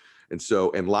charts.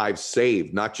 And lives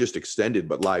saved, not just extended,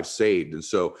 but lives saved. And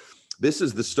so this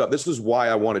is the stuff, this is why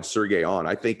I wanted Sergey on.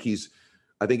 I think he's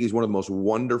one of the most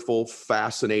wonderful,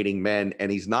 fascinating men.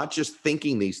 And he's not just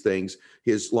thinking these things.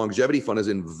 His longevity fund is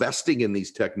investing in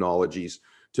these technologies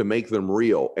to make them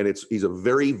real. And he's a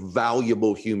very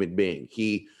valuable human being.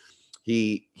 He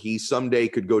someday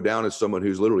could go down as someone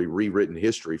who's literally rewritten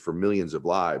history for millions of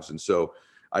lives. And so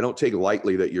I don't take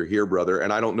lightly that you're here, brother.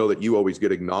 And I don't know that you always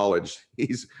get acknowledged.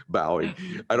 He's bowing.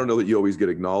 I don't know that you always get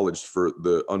acknowledged for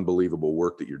the unbelievable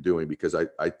work that you're doing, because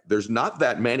there's not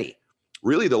that many.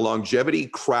 Really, the longevity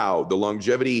crowd, the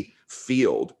longevity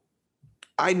field,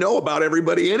 I know about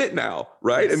everybody in it now,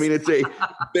 right? I mean, it's a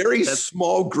very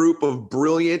small group of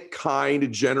brilliant,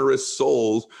 kind, generous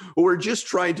souls who are just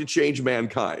trying to change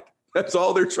mankind. That's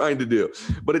all they're trying to do.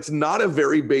 But it's not a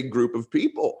very big group of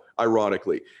people,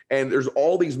 ironically. And there's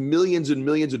all these millions and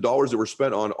millions of dollars that were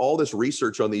spent on all this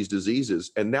research on these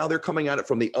diseases. And now they're coming at it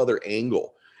from the other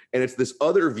angle. And it's this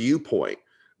other viewpoint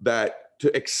that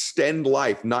to extend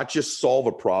life, not just solve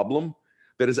a problem,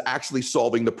 that is actually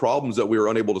solving the problems that we were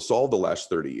unable to solve the last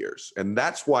 30 years. And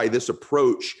that's why this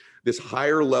approach, this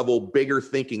higher level, bigger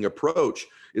thinking approach,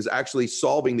 is actually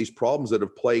solving these problems that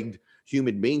have plagued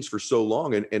human beings for so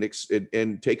long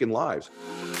and taken lives.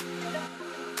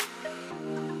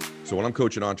 So when I'm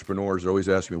coaching entrepreneurs, they're always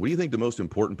asking me, what do you think the most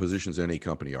important positions in any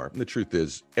company are? And the truth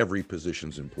is, every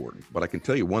position's important. But I can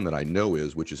tell you one that I know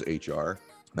is, which is HR.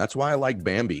 That's why I like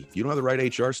Bambi. If you don't have the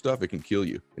right HR stuff, it can kill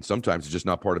you. And sometimes it's just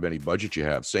not part of any budget you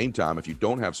have. Same time, if you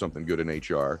don't have something good in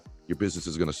HR, your business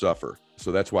is going to suffer.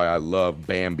 So that's why I love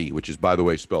Bambi, which is, by the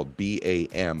way, spelled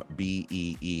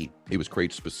B-A-M-B-E-E. It was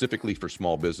created specifically for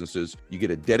small businesses. You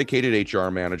get a dedicated HR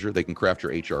manager. They can craft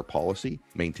your HR policy,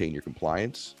 maintain your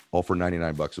compliance, all for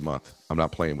 $99 a month. I'm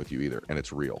not playing with you either. And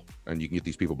it's real. And you can get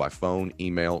these people by phone,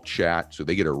 email, chat. So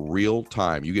they get a real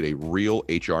time. You get a real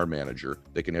HR manager.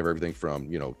 They can have everything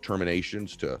from,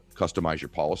 terminations to customize your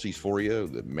policies for you,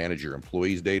 that manage your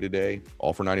employees day to day,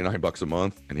 all for $99 a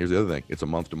month. And here's the other thing. It's a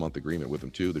month-to-month agreement with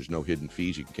them too. There's no hidden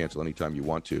fees. You can cancel anytime you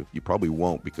want to. You probably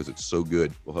won't because it's so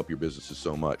good. Will help your businesses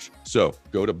so much. So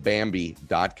go to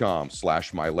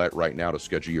Bambi.com/Milet right now to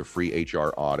schedule your free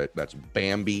HR audit. That's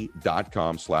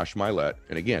Bambi.com/Milet.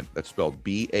 And again, that's spelled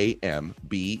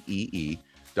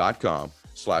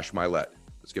BAMBEE.com/Milet.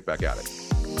 Let's get back at it.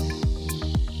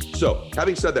 So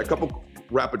having said that, a couple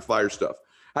rapid fire stuff.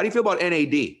 How do you feel about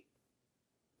NAD?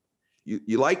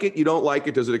 You like it? You don't like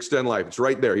it? Does it extend life? It's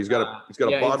right there. He's got a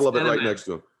bottle of it right next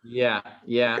to him. Yeah.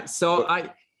 So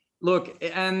I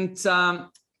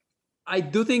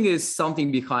do think there's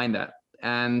something behind that.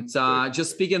 And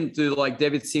just speaking to like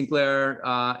David Sinclair,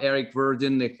 Eric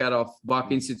Verdin, the head of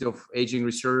Buck Institute of Aging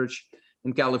Research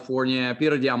in California,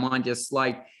 Peter Diamandis,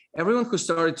 like everyone who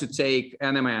started to take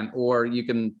NMN, or you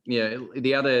can,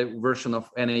 the other version of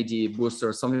NAD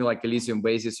booster, something like Elysium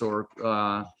Basis or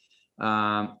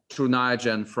True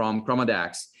Niagen from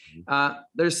Chromadex.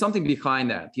 There's something behind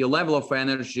that. Your level of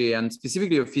energy and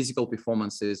specifically your physical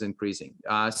performance is increasing.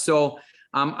 So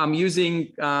I'm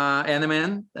using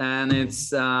NMN, and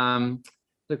it's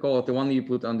they call it the one you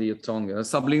put under your tongue, a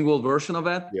sublingual version of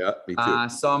it. Yeah, me too.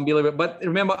 So I'm believing, but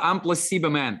remember, I'm placebo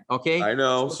man. Okay. I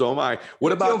know. So am I.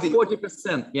 What about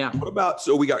 40%? Yeah. What about,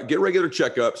 so we got, get regular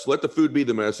checkups, let the food be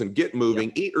the medicine, get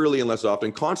moving, eat early and less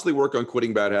often, constantly work on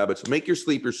quitting bad habits, make your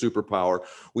sleep your superpower.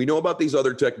 We know about these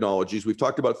other technologies. We've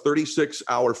talked about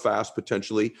 36-hour fast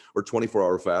potentially, or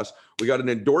 24-hour fast. We got an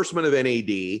endorsement of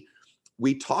NAD.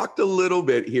 We talked a little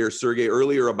bit here, Sergey,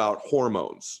 earlier about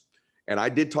hormones. And I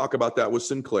did talk about that with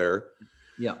Sinclair.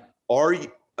 Yeah.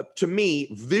 To me,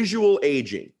 visual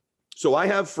aging. So I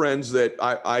have friends that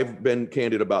I've been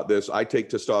candid about this. I take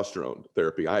testosterone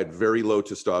therapy. I had very low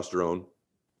testosterone.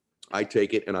 I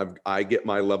take it and I get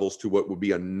my levels to what would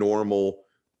be a normal,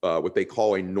 what they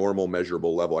call a normal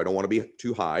measurable level. I don't want to be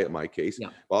too high in my case. Yeah.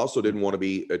 I also didn't want to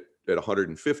be at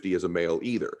 150 as a male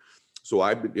either. So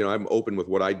I'm open with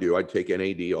what I do. I take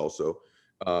NAD also,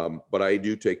 but I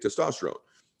do take testosterone.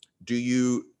 Do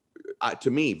you,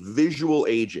 to me, visual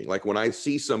aging, like when I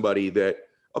see somebody that,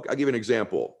 okay, I'll give you an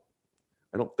example.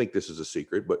 I don't think this is a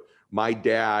secret, but my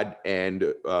dad and,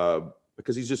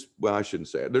 because he's just, well, I shouldn't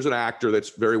say it. There's an actor that's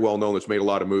very well known that's made a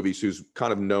lot of movies who's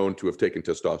kind of known to have taken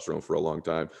testosterone for a long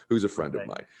time, who's a friend of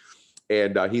mine.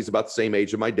 And he's about the same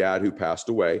age as my dad, who passed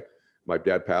away. My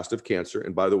dad passed of cancer,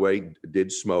 and by the way,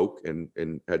 did smoke and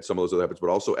had some of those other habits,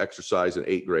 but also exercised and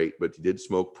ate great, but he did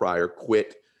smoke prior,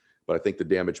 quit. But I think the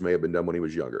damage may have been done when he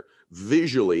was younger.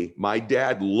 Visually, my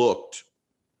dad looked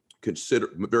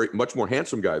very much more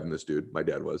handsome guy than this dude, my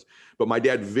dad was, but my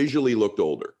dad visually looked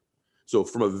older. So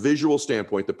from a visual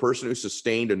standpoint, the person who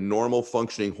sustained a normal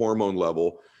functioning hormone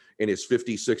level in his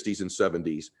 50s, 60s, and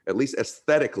 70s, at least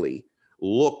aesthetically,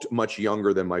 looked much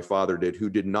younger than my father did, who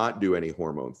did not do any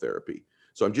hormone therapy.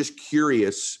 So I'm just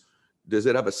curious, does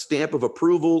it have a stamp of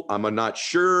approval? I'm not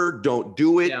sure. Don't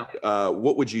do it. Yeah.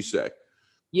 What would you say?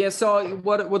 Yeah. So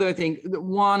what do I think?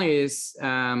 One is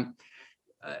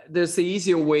there's an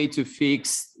easier way to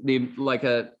fix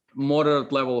a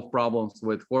moderate level of problems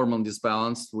with hormone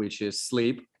disbalance, which is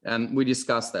sleep. And we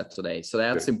discussed that today. So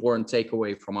that's important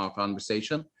takeaway from our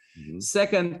conversation. Mm-hmm.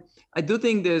 Second, I do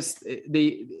think there's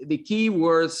the key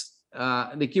word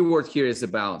here is the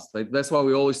balance. That's why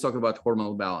we always talk about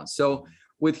hormonal balance. So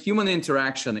with human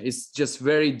interaction, it's just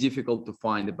very difficult to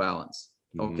find the balance.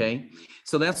 Mm-hmm. Okay.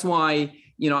 So that's why,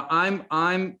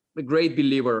 I'm a great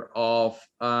believer of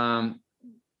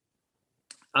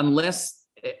unless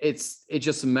it's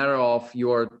just a matter of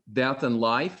your death and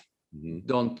life, mm-hmm.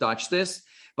 don't touch this.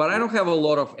 But I don't have a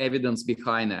lot of evidence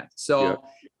behind that. So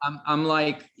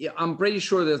I'm pretty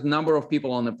sure there's a number of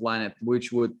people on the planet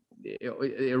which would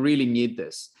really need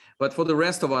this. But for the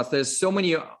rest of us, there's so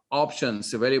many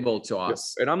options available to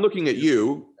us. And I'm looking at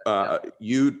you.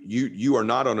 You are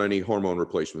not on any hormone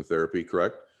replacement therapy,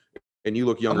 correct? And you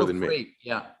look younger than me.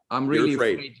 Yeah, I'm really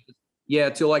afraid. Yeah,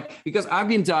 because I've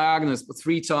been diagnosed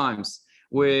 3 times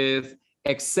with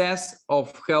excess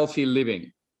of healthy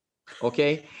living.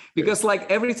 Okay, because like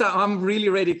every time I'm really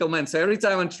radical man, so every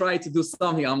time I try to do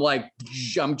something,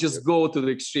 I'm just go to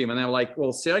the extreme, and I'm like,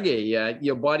 well, Sergey,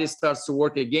 your body starts to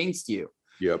work against you.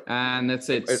 Yep. And that's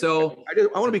it. And so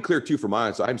I want to be clear too, from my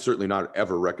eyes, I'm certainly not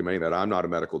ever recommending that. I'm not a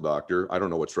medical doctor. I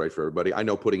don't know what's right for everybody. I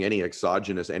know putting any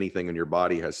exogenous anything in your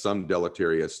body has some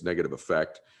deleterious negative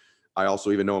effect. I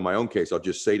also even know in my own case, I'll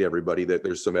just say to everybody that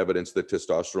there's some evidence that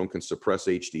testosterone can suppress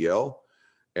HDL,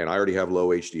 and I already have low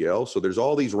HDL. So there's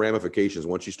all these ramifications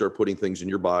once you start putting things in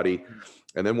your body.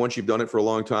 And then once you've done it for a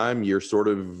long time, you're sort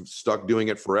of stuck doing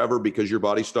it forever because your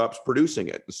body stops producing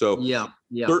it. So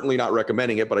certainly not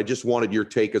recommending it, but I just wanted your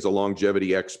take as a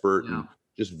longevity expert and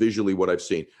just visually what I've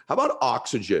seen. How about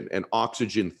oxygen and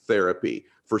oxygen therapy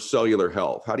for cellular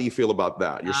health? How do you feel about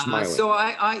that? You're smiling. So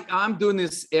I'm doing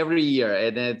this every year,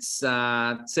 and it's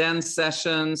 10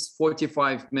 sessions,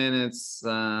 45 minutes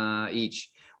each.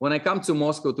 When I come to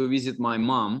Moscow to visit my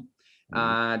mom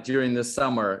during the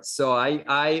summer, so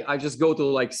I just go to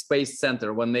like Space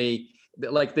Center when they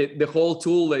like the whole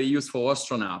tool they use for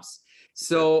astronauts.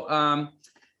 So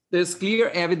there's clear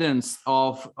evidence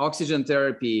of oxygen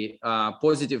therapy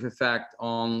positive effect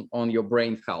on your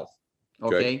brain health.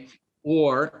 Okay.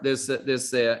 Or there's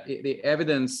the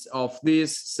evidence of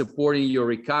this supporting your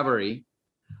recovery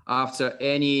after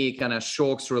any kind of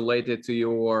shocks related to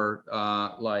your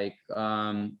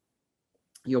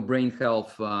your brain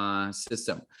health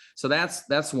system. So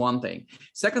that's one thing.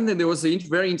 Second thing, there was a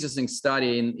very interesting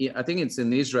study I think it's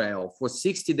in Israel. For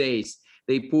 60 days,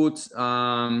 they put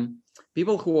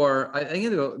people who are, I think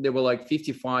they were like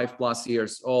 55 plus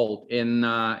years old in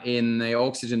the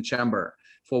oxygen chamber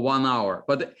for 1 hour,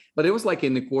 but it was like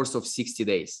in the course of 60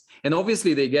 days. And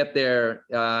obviously they get their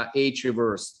age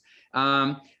reversed.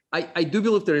 I do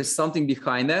believe there is something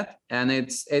behind that. And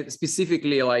it's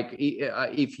specifically like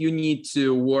if you need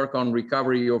to work on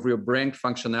recovery of your brain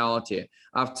functionality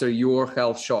after your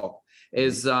health shock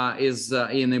is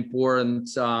an important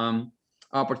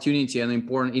opportunity and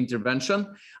important intervention.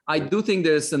 I do think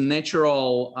there's a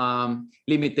natural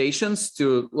limitations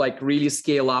to like really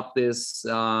scale up this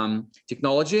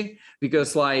technology,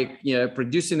 because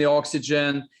producing the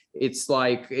oxygen,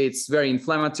 it's very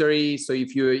inflammatory. So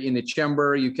if you're in the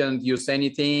chamber, you can't use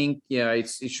anything. It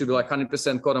should be like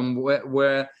 100% cotton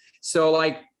wear. So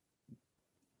I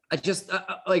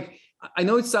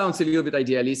know it sounds a little bit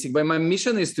idealistic, but my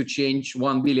mission is to change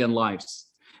 1 billion lives.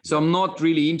 So I'm not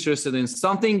really interested in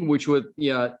something which would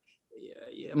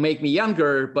make me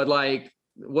younger, but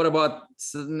what about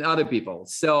other people?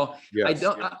 So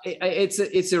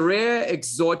it's a rare,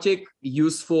 exotic,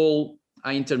 useful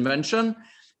intervention.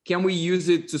 Can we use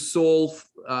it to solve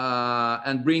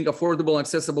and bring affordable,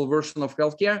 accessible version of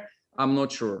healthcare? I'm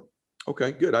not sure.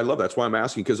 Okay, good. I love that. That's why I'm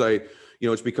asking, because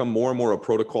it's become more and more a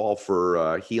protocol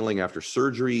for healing after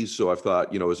surgeries. So I've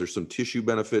thought, is there some tissue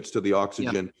benefits to the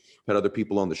oxygen? Yeah. Had other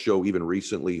people on the show even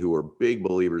recently who are big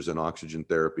believers in oxygen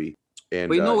therapy. And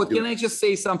but what? Can I just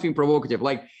say something provocative?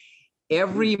 Like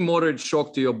every moderate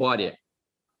shock to your body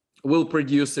will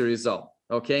produce a result.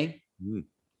 Okay. Mm.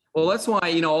 Well, that's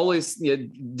why always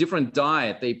different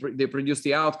diet they produce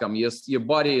the outcome. Your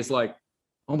body is like,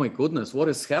 oh my goodness, what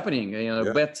is happening?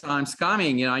 Bedtime's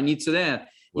coming. I need to that.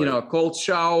 Right. Cold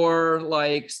shower,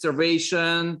 like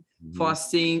starvation,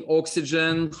 fasting,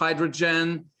 oxygen,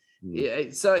 hydrogen.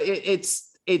 Mm. So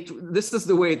this is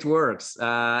the way it works.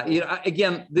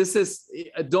 Again, this is,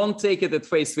 don't take it at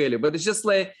face value, but it's just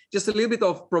a little bit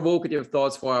of provocative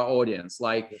thoughts for our audience.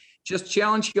 Just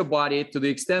challenge your body to the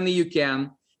extent that you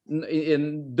can,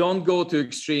 and don't go to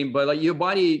extreme, but your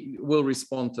body will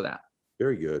respond to that.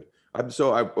 Very good.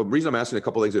 The reason I'm asking a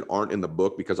couple of things that aren't in the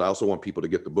book, because I also want people to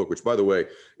get the book, which, by the way,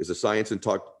 is The Science and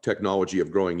Technology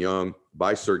of Growing Young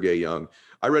by Sergey Young.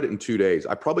 I read it in 2 days.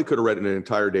 I probably could have read it in an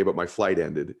entire day, but my flight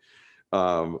ended.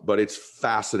 But it's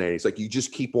fascinating. It's like you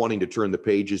just keep wanting to turn the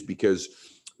pages, because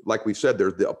like we've said,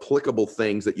 there's the applicable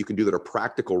things that you can do that are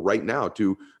practical right now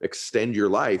to extend your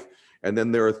life. And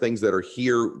then there are things that are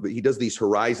here. He does these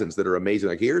horizons that are amazing.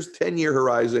 Like here's 10-year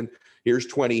horizon, here's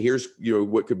 20, here's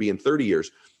what could be in 30 years.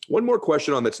 One more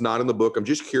question on that's not in the book. I'm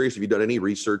just curious if you've done any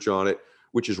research on it,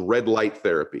 which is red light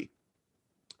therapy.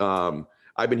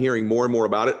 I've been hearing more and more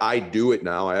about it. I do it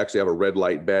now. I actually have a red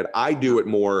light bed. I do it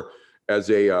more as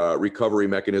a recovery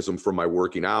mechanism for my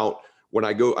working out. When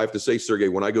I go, I have to say, Sergey,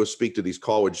 when I go speak to these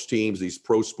college teams, these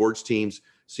pro sports teams,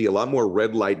 see a lot more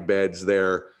red light beds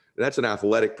there. That's an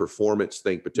athletic performance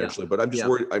thing potentially, but I'm just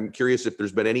worried. I'm curious if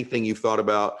there's been anything you've thought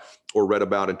about or read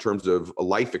about in terms of a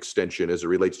life extension as it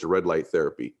relates to red light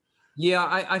therapy. Yeah,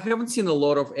 I haven't seen a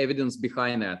lot of evidence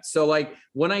behind that. So like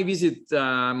when I visit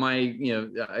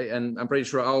and I'm pretty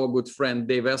sure our good friend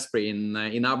Dave Esprey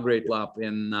in Upgrade Lab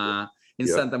in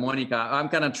Santa Monica, I'm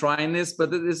kind of trying this,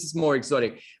 but this is more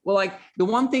exotic. Well, like the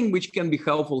one thing which can be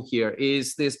helpful here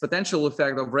is this potential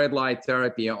effect of red light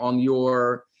therapy on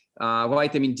your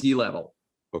vitamin D level.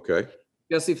 Okay.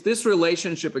 Because if this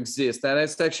relationship exists, that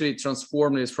has actually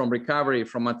transformed this from recovery,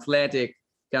 from athletic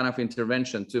kind of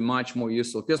intervention to much more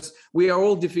useful, because we are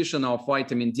all deficient of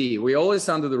vitamin D. We're always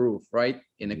under the roof, right?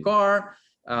 In the car,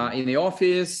 in the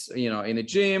office, in the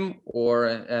gym or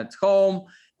at home.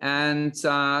 And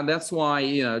that's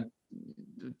why,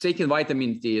 taking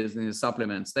vitamin D in the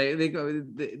supplements,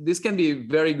 this can be a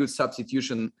very good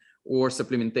substitution or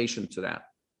supplementation to that.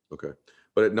 Okay.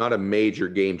 But not a major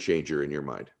game changer in your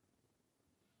mind.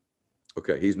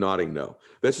 Okay, he's nodding no.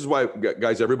 This is why,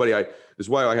 guys, everybody, this is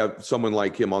why I have someone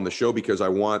like him on the show, because I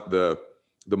want the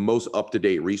most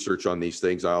up-to-date research on these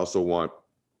things. I also want,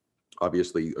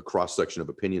 obviously, a cross-section of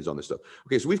opinions on this stuff.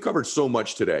 Okay, so we've covered so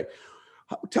much today.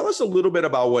 Tell us a little bit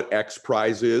about what X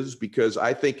Prize is, because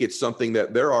I think it's something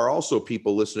that there are also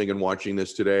people listening and watching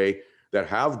this today that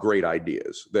have great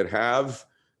ideas, that have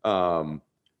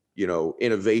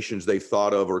innovations they've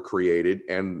thought of or created,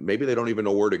 and maybe they don't even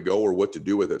know where to go or what to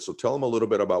do with it. So tell them a little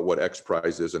bit about what X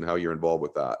Prize is and how you're involved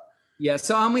with that. Yeah,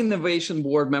 so I'm an innovation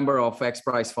board member of X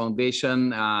Prize Foundation.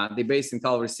 They're based in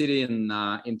Culver City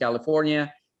in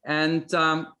California. And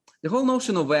the whole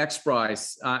notion of X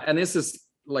Prize, and this is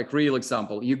like real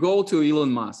example, you go to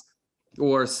Elon Musk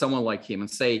or someone like him and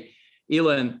say,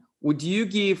 Elon, would you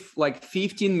give like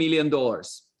 $15 million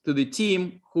to the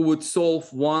team who would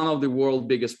solve one of the world's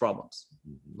biggest problems,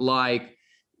 like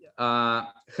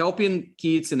helping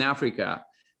kids in Africa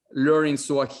learning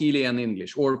Swahili and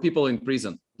English, or people in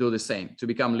prison do the same to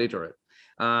become literate.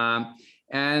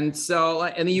 And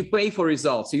you pay for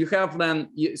results. So you have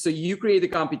so you create a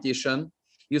competition.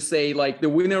 You say like the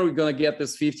winner is gonna get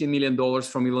this $15 million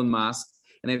from Elon Musk.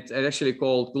 And it's actually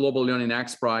called Global Learning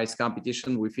X Prize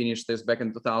competition. We finished this back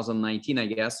in 2019, I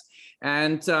guess.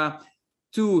 And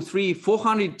 200, 300,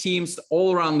 400 teams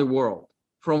all around the world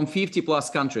from 50 plus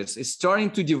countries is starting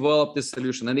to develop this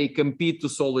solution, and they compete to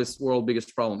solve this world's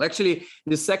biggest problem. Actually,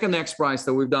 the second X Prize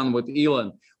that we've done with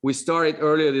Elon, we started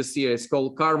earlier this year. It's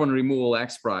called Carbon Removal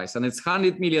X Prize, and it's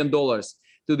 $100 million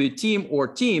to the team or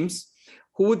teams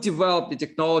who would develop the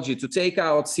technology to take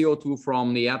out CO2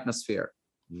 from the atmosphere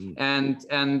and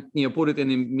put it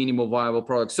in a minimal viable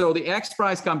product. So the X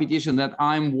Prize competition that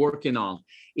I'm working on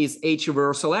is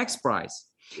H-Reversal X Prize.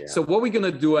 Yeah. So what we're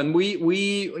gonna do, and we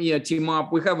team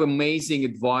up. We have amazing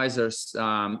advisors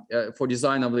for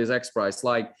design of this X Prize,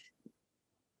 like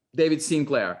David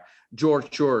Sinclair, George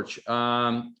Church,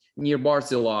 Nir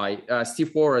Barzilai,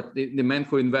 Steve Forrest, the man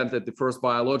who invented the first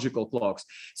biological clocks.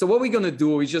 So what we're gonna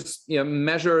do is just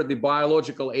measure the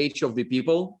biological age of the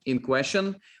people in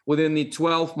question within the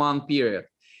 12-month period,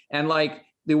 and like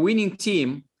the winning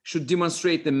team should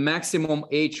demonstrate the maximum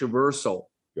age reversal.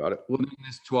 Got it. Within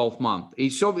this 12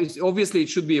 months. Obviously, it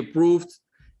should be approved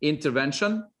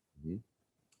intervention.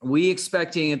 We're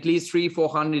expecting at least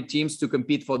 300-400 teams to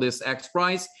compete for this X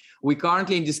Prize. We're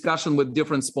currently in discussion with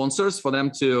different sponsors for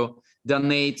them to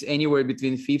donate anywhere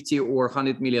between $50 or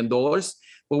 $100 million.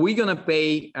 But we're going to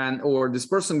pay, or this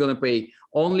person going to pay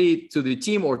only to the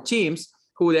team or teams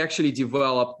who would actually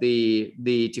develop the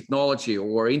technology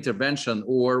or intervention,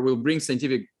 or will bring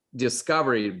scientific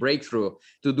discovery, breakthrough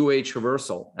to do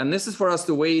H-reversal. And this is for us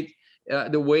to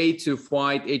the way to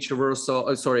fight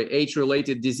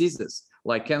age-related diseases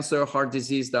like cancer, heart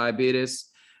disease, diabetes,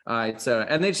 etc.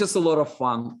 And it's just a lot of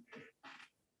fun.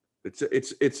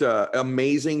 It's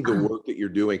amazing the work that you're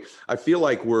doing. I feel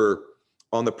like we're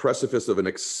on the precipice of an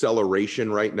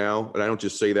acceleration right now. And I don't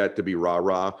just say that to be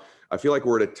rah-rah. I feel like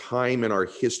we're at a time in our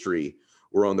history,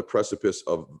 we're on the precipice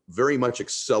of very much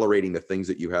accelerating the things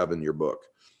that you have in your book.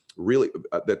 Really,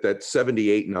 that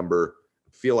 78 number,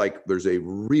 feel like there's a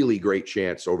really great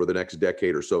chance over the next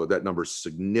decade or so that number's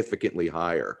significantly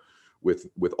higher with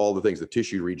all the things, the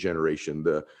tissue regeneration,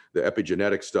 the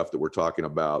epigenetic stuff that we're talking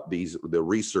about, the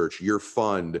research, your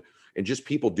fund, and just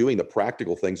people doing the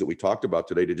practical things that we talked about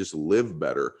today to just live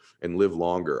better and live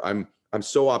longer. I'm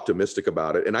so optimistic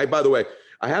about it. And by the way,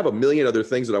 I have a million other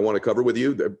ththings that I want to cover with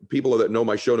you. The people that know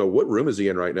my show know, what room is he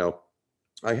in right now?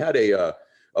 I had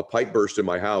a pipe burst in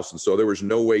my house. And so there was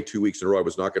no way 2 weeks in a row I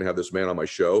was not going to have this man on my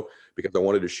show, because I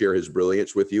wanted to share his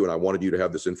brilliance with you and I wanted you to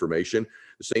have this information.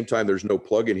 At the same time, there's no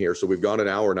plug in here. So we've gone an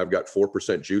hour and I've got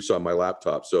 4% juice on my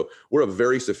laptop. So we're a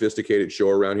very sophisticated show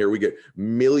around here. We get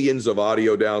millions of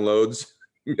audio downloads,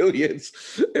 millions,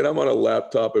 and I'm on a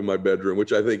laptop in my bedroom,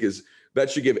 which I think that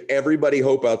should give everybody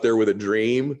hope out there with a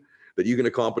dream that you can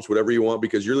accomplish whatever you want,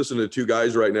 because you're listening to two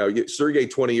guys right now. Sergey,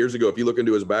 20 years ago, if you look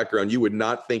into his background, you would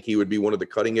not think he would be one of the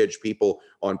cutting edge people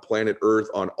on planet Earth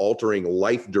on altering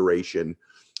life duration,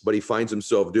 but he finds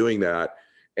himself doing that.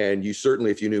 And you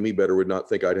certainly, if you knew me better, would not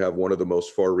think I'd have one of the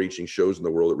most far reaching shows in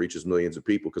the world that reaches millions of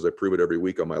people, because I prove it every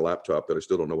week on my laptop that I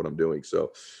still don't know what I'm doing.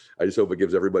 So I just hope it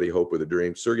gives everybody hope with a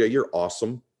dream. Sergey, you're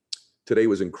awesome. Today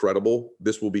was incredible.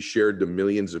 This will be shared to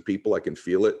millions of people. I can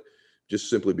feel it, just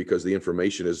simply because the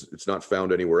information it's not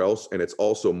found anywhere else. And it's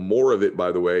also, more of it,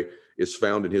 by the way, is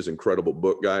found in his incredible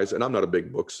book, guys. And I'm not a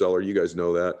big bookseller. You guys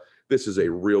know that. This is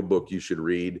a real book you should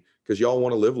read, because y'all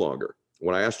want to live longer.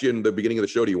 When I asked you in the beginning of the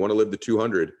show, do you want to live to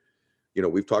 200?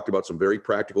 We've talked about some very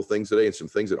practical things today and some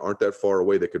things that aren't that far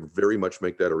away that could very much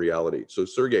make that a reality. So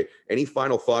Sergey, any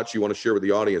final thoughts you want to share with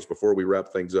the audience before we wrap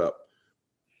things up?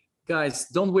 Guys,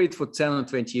 don't wait for 10 or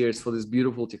 20 years for these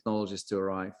beautiful technologies to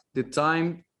arrive. The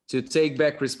time to take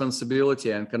back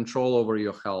responsibility and control over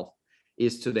your health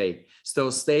is today. So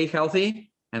stay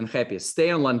healthy and happy. Stay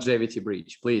on Longevity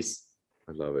Bridge, please.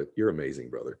 I love it. You're amazing,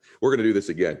 brother. We're going to do this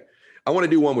again. I want to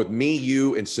do one with me,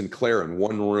 you, and Sinclair in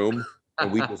one room,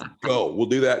 and we just go. We'll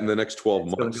do that in the next 12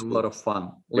 months. It's going to be a lot of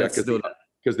fun. Let's do that.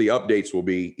 Because the updates will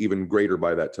be even greater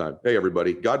by that time. Hey,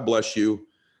 everybody. God bless you.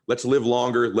 Let's live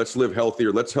longer. Let's live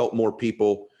healthier. Let's help more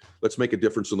people. Let's make a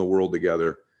difference in the world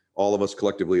together. All of us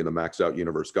collectively in the Max Out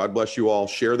universe. God bless you all.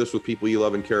 Share this with people you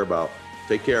love and care about.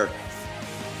 Take care.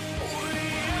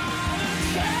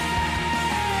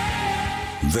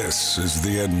 This is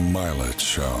the Ed Milet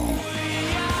Show.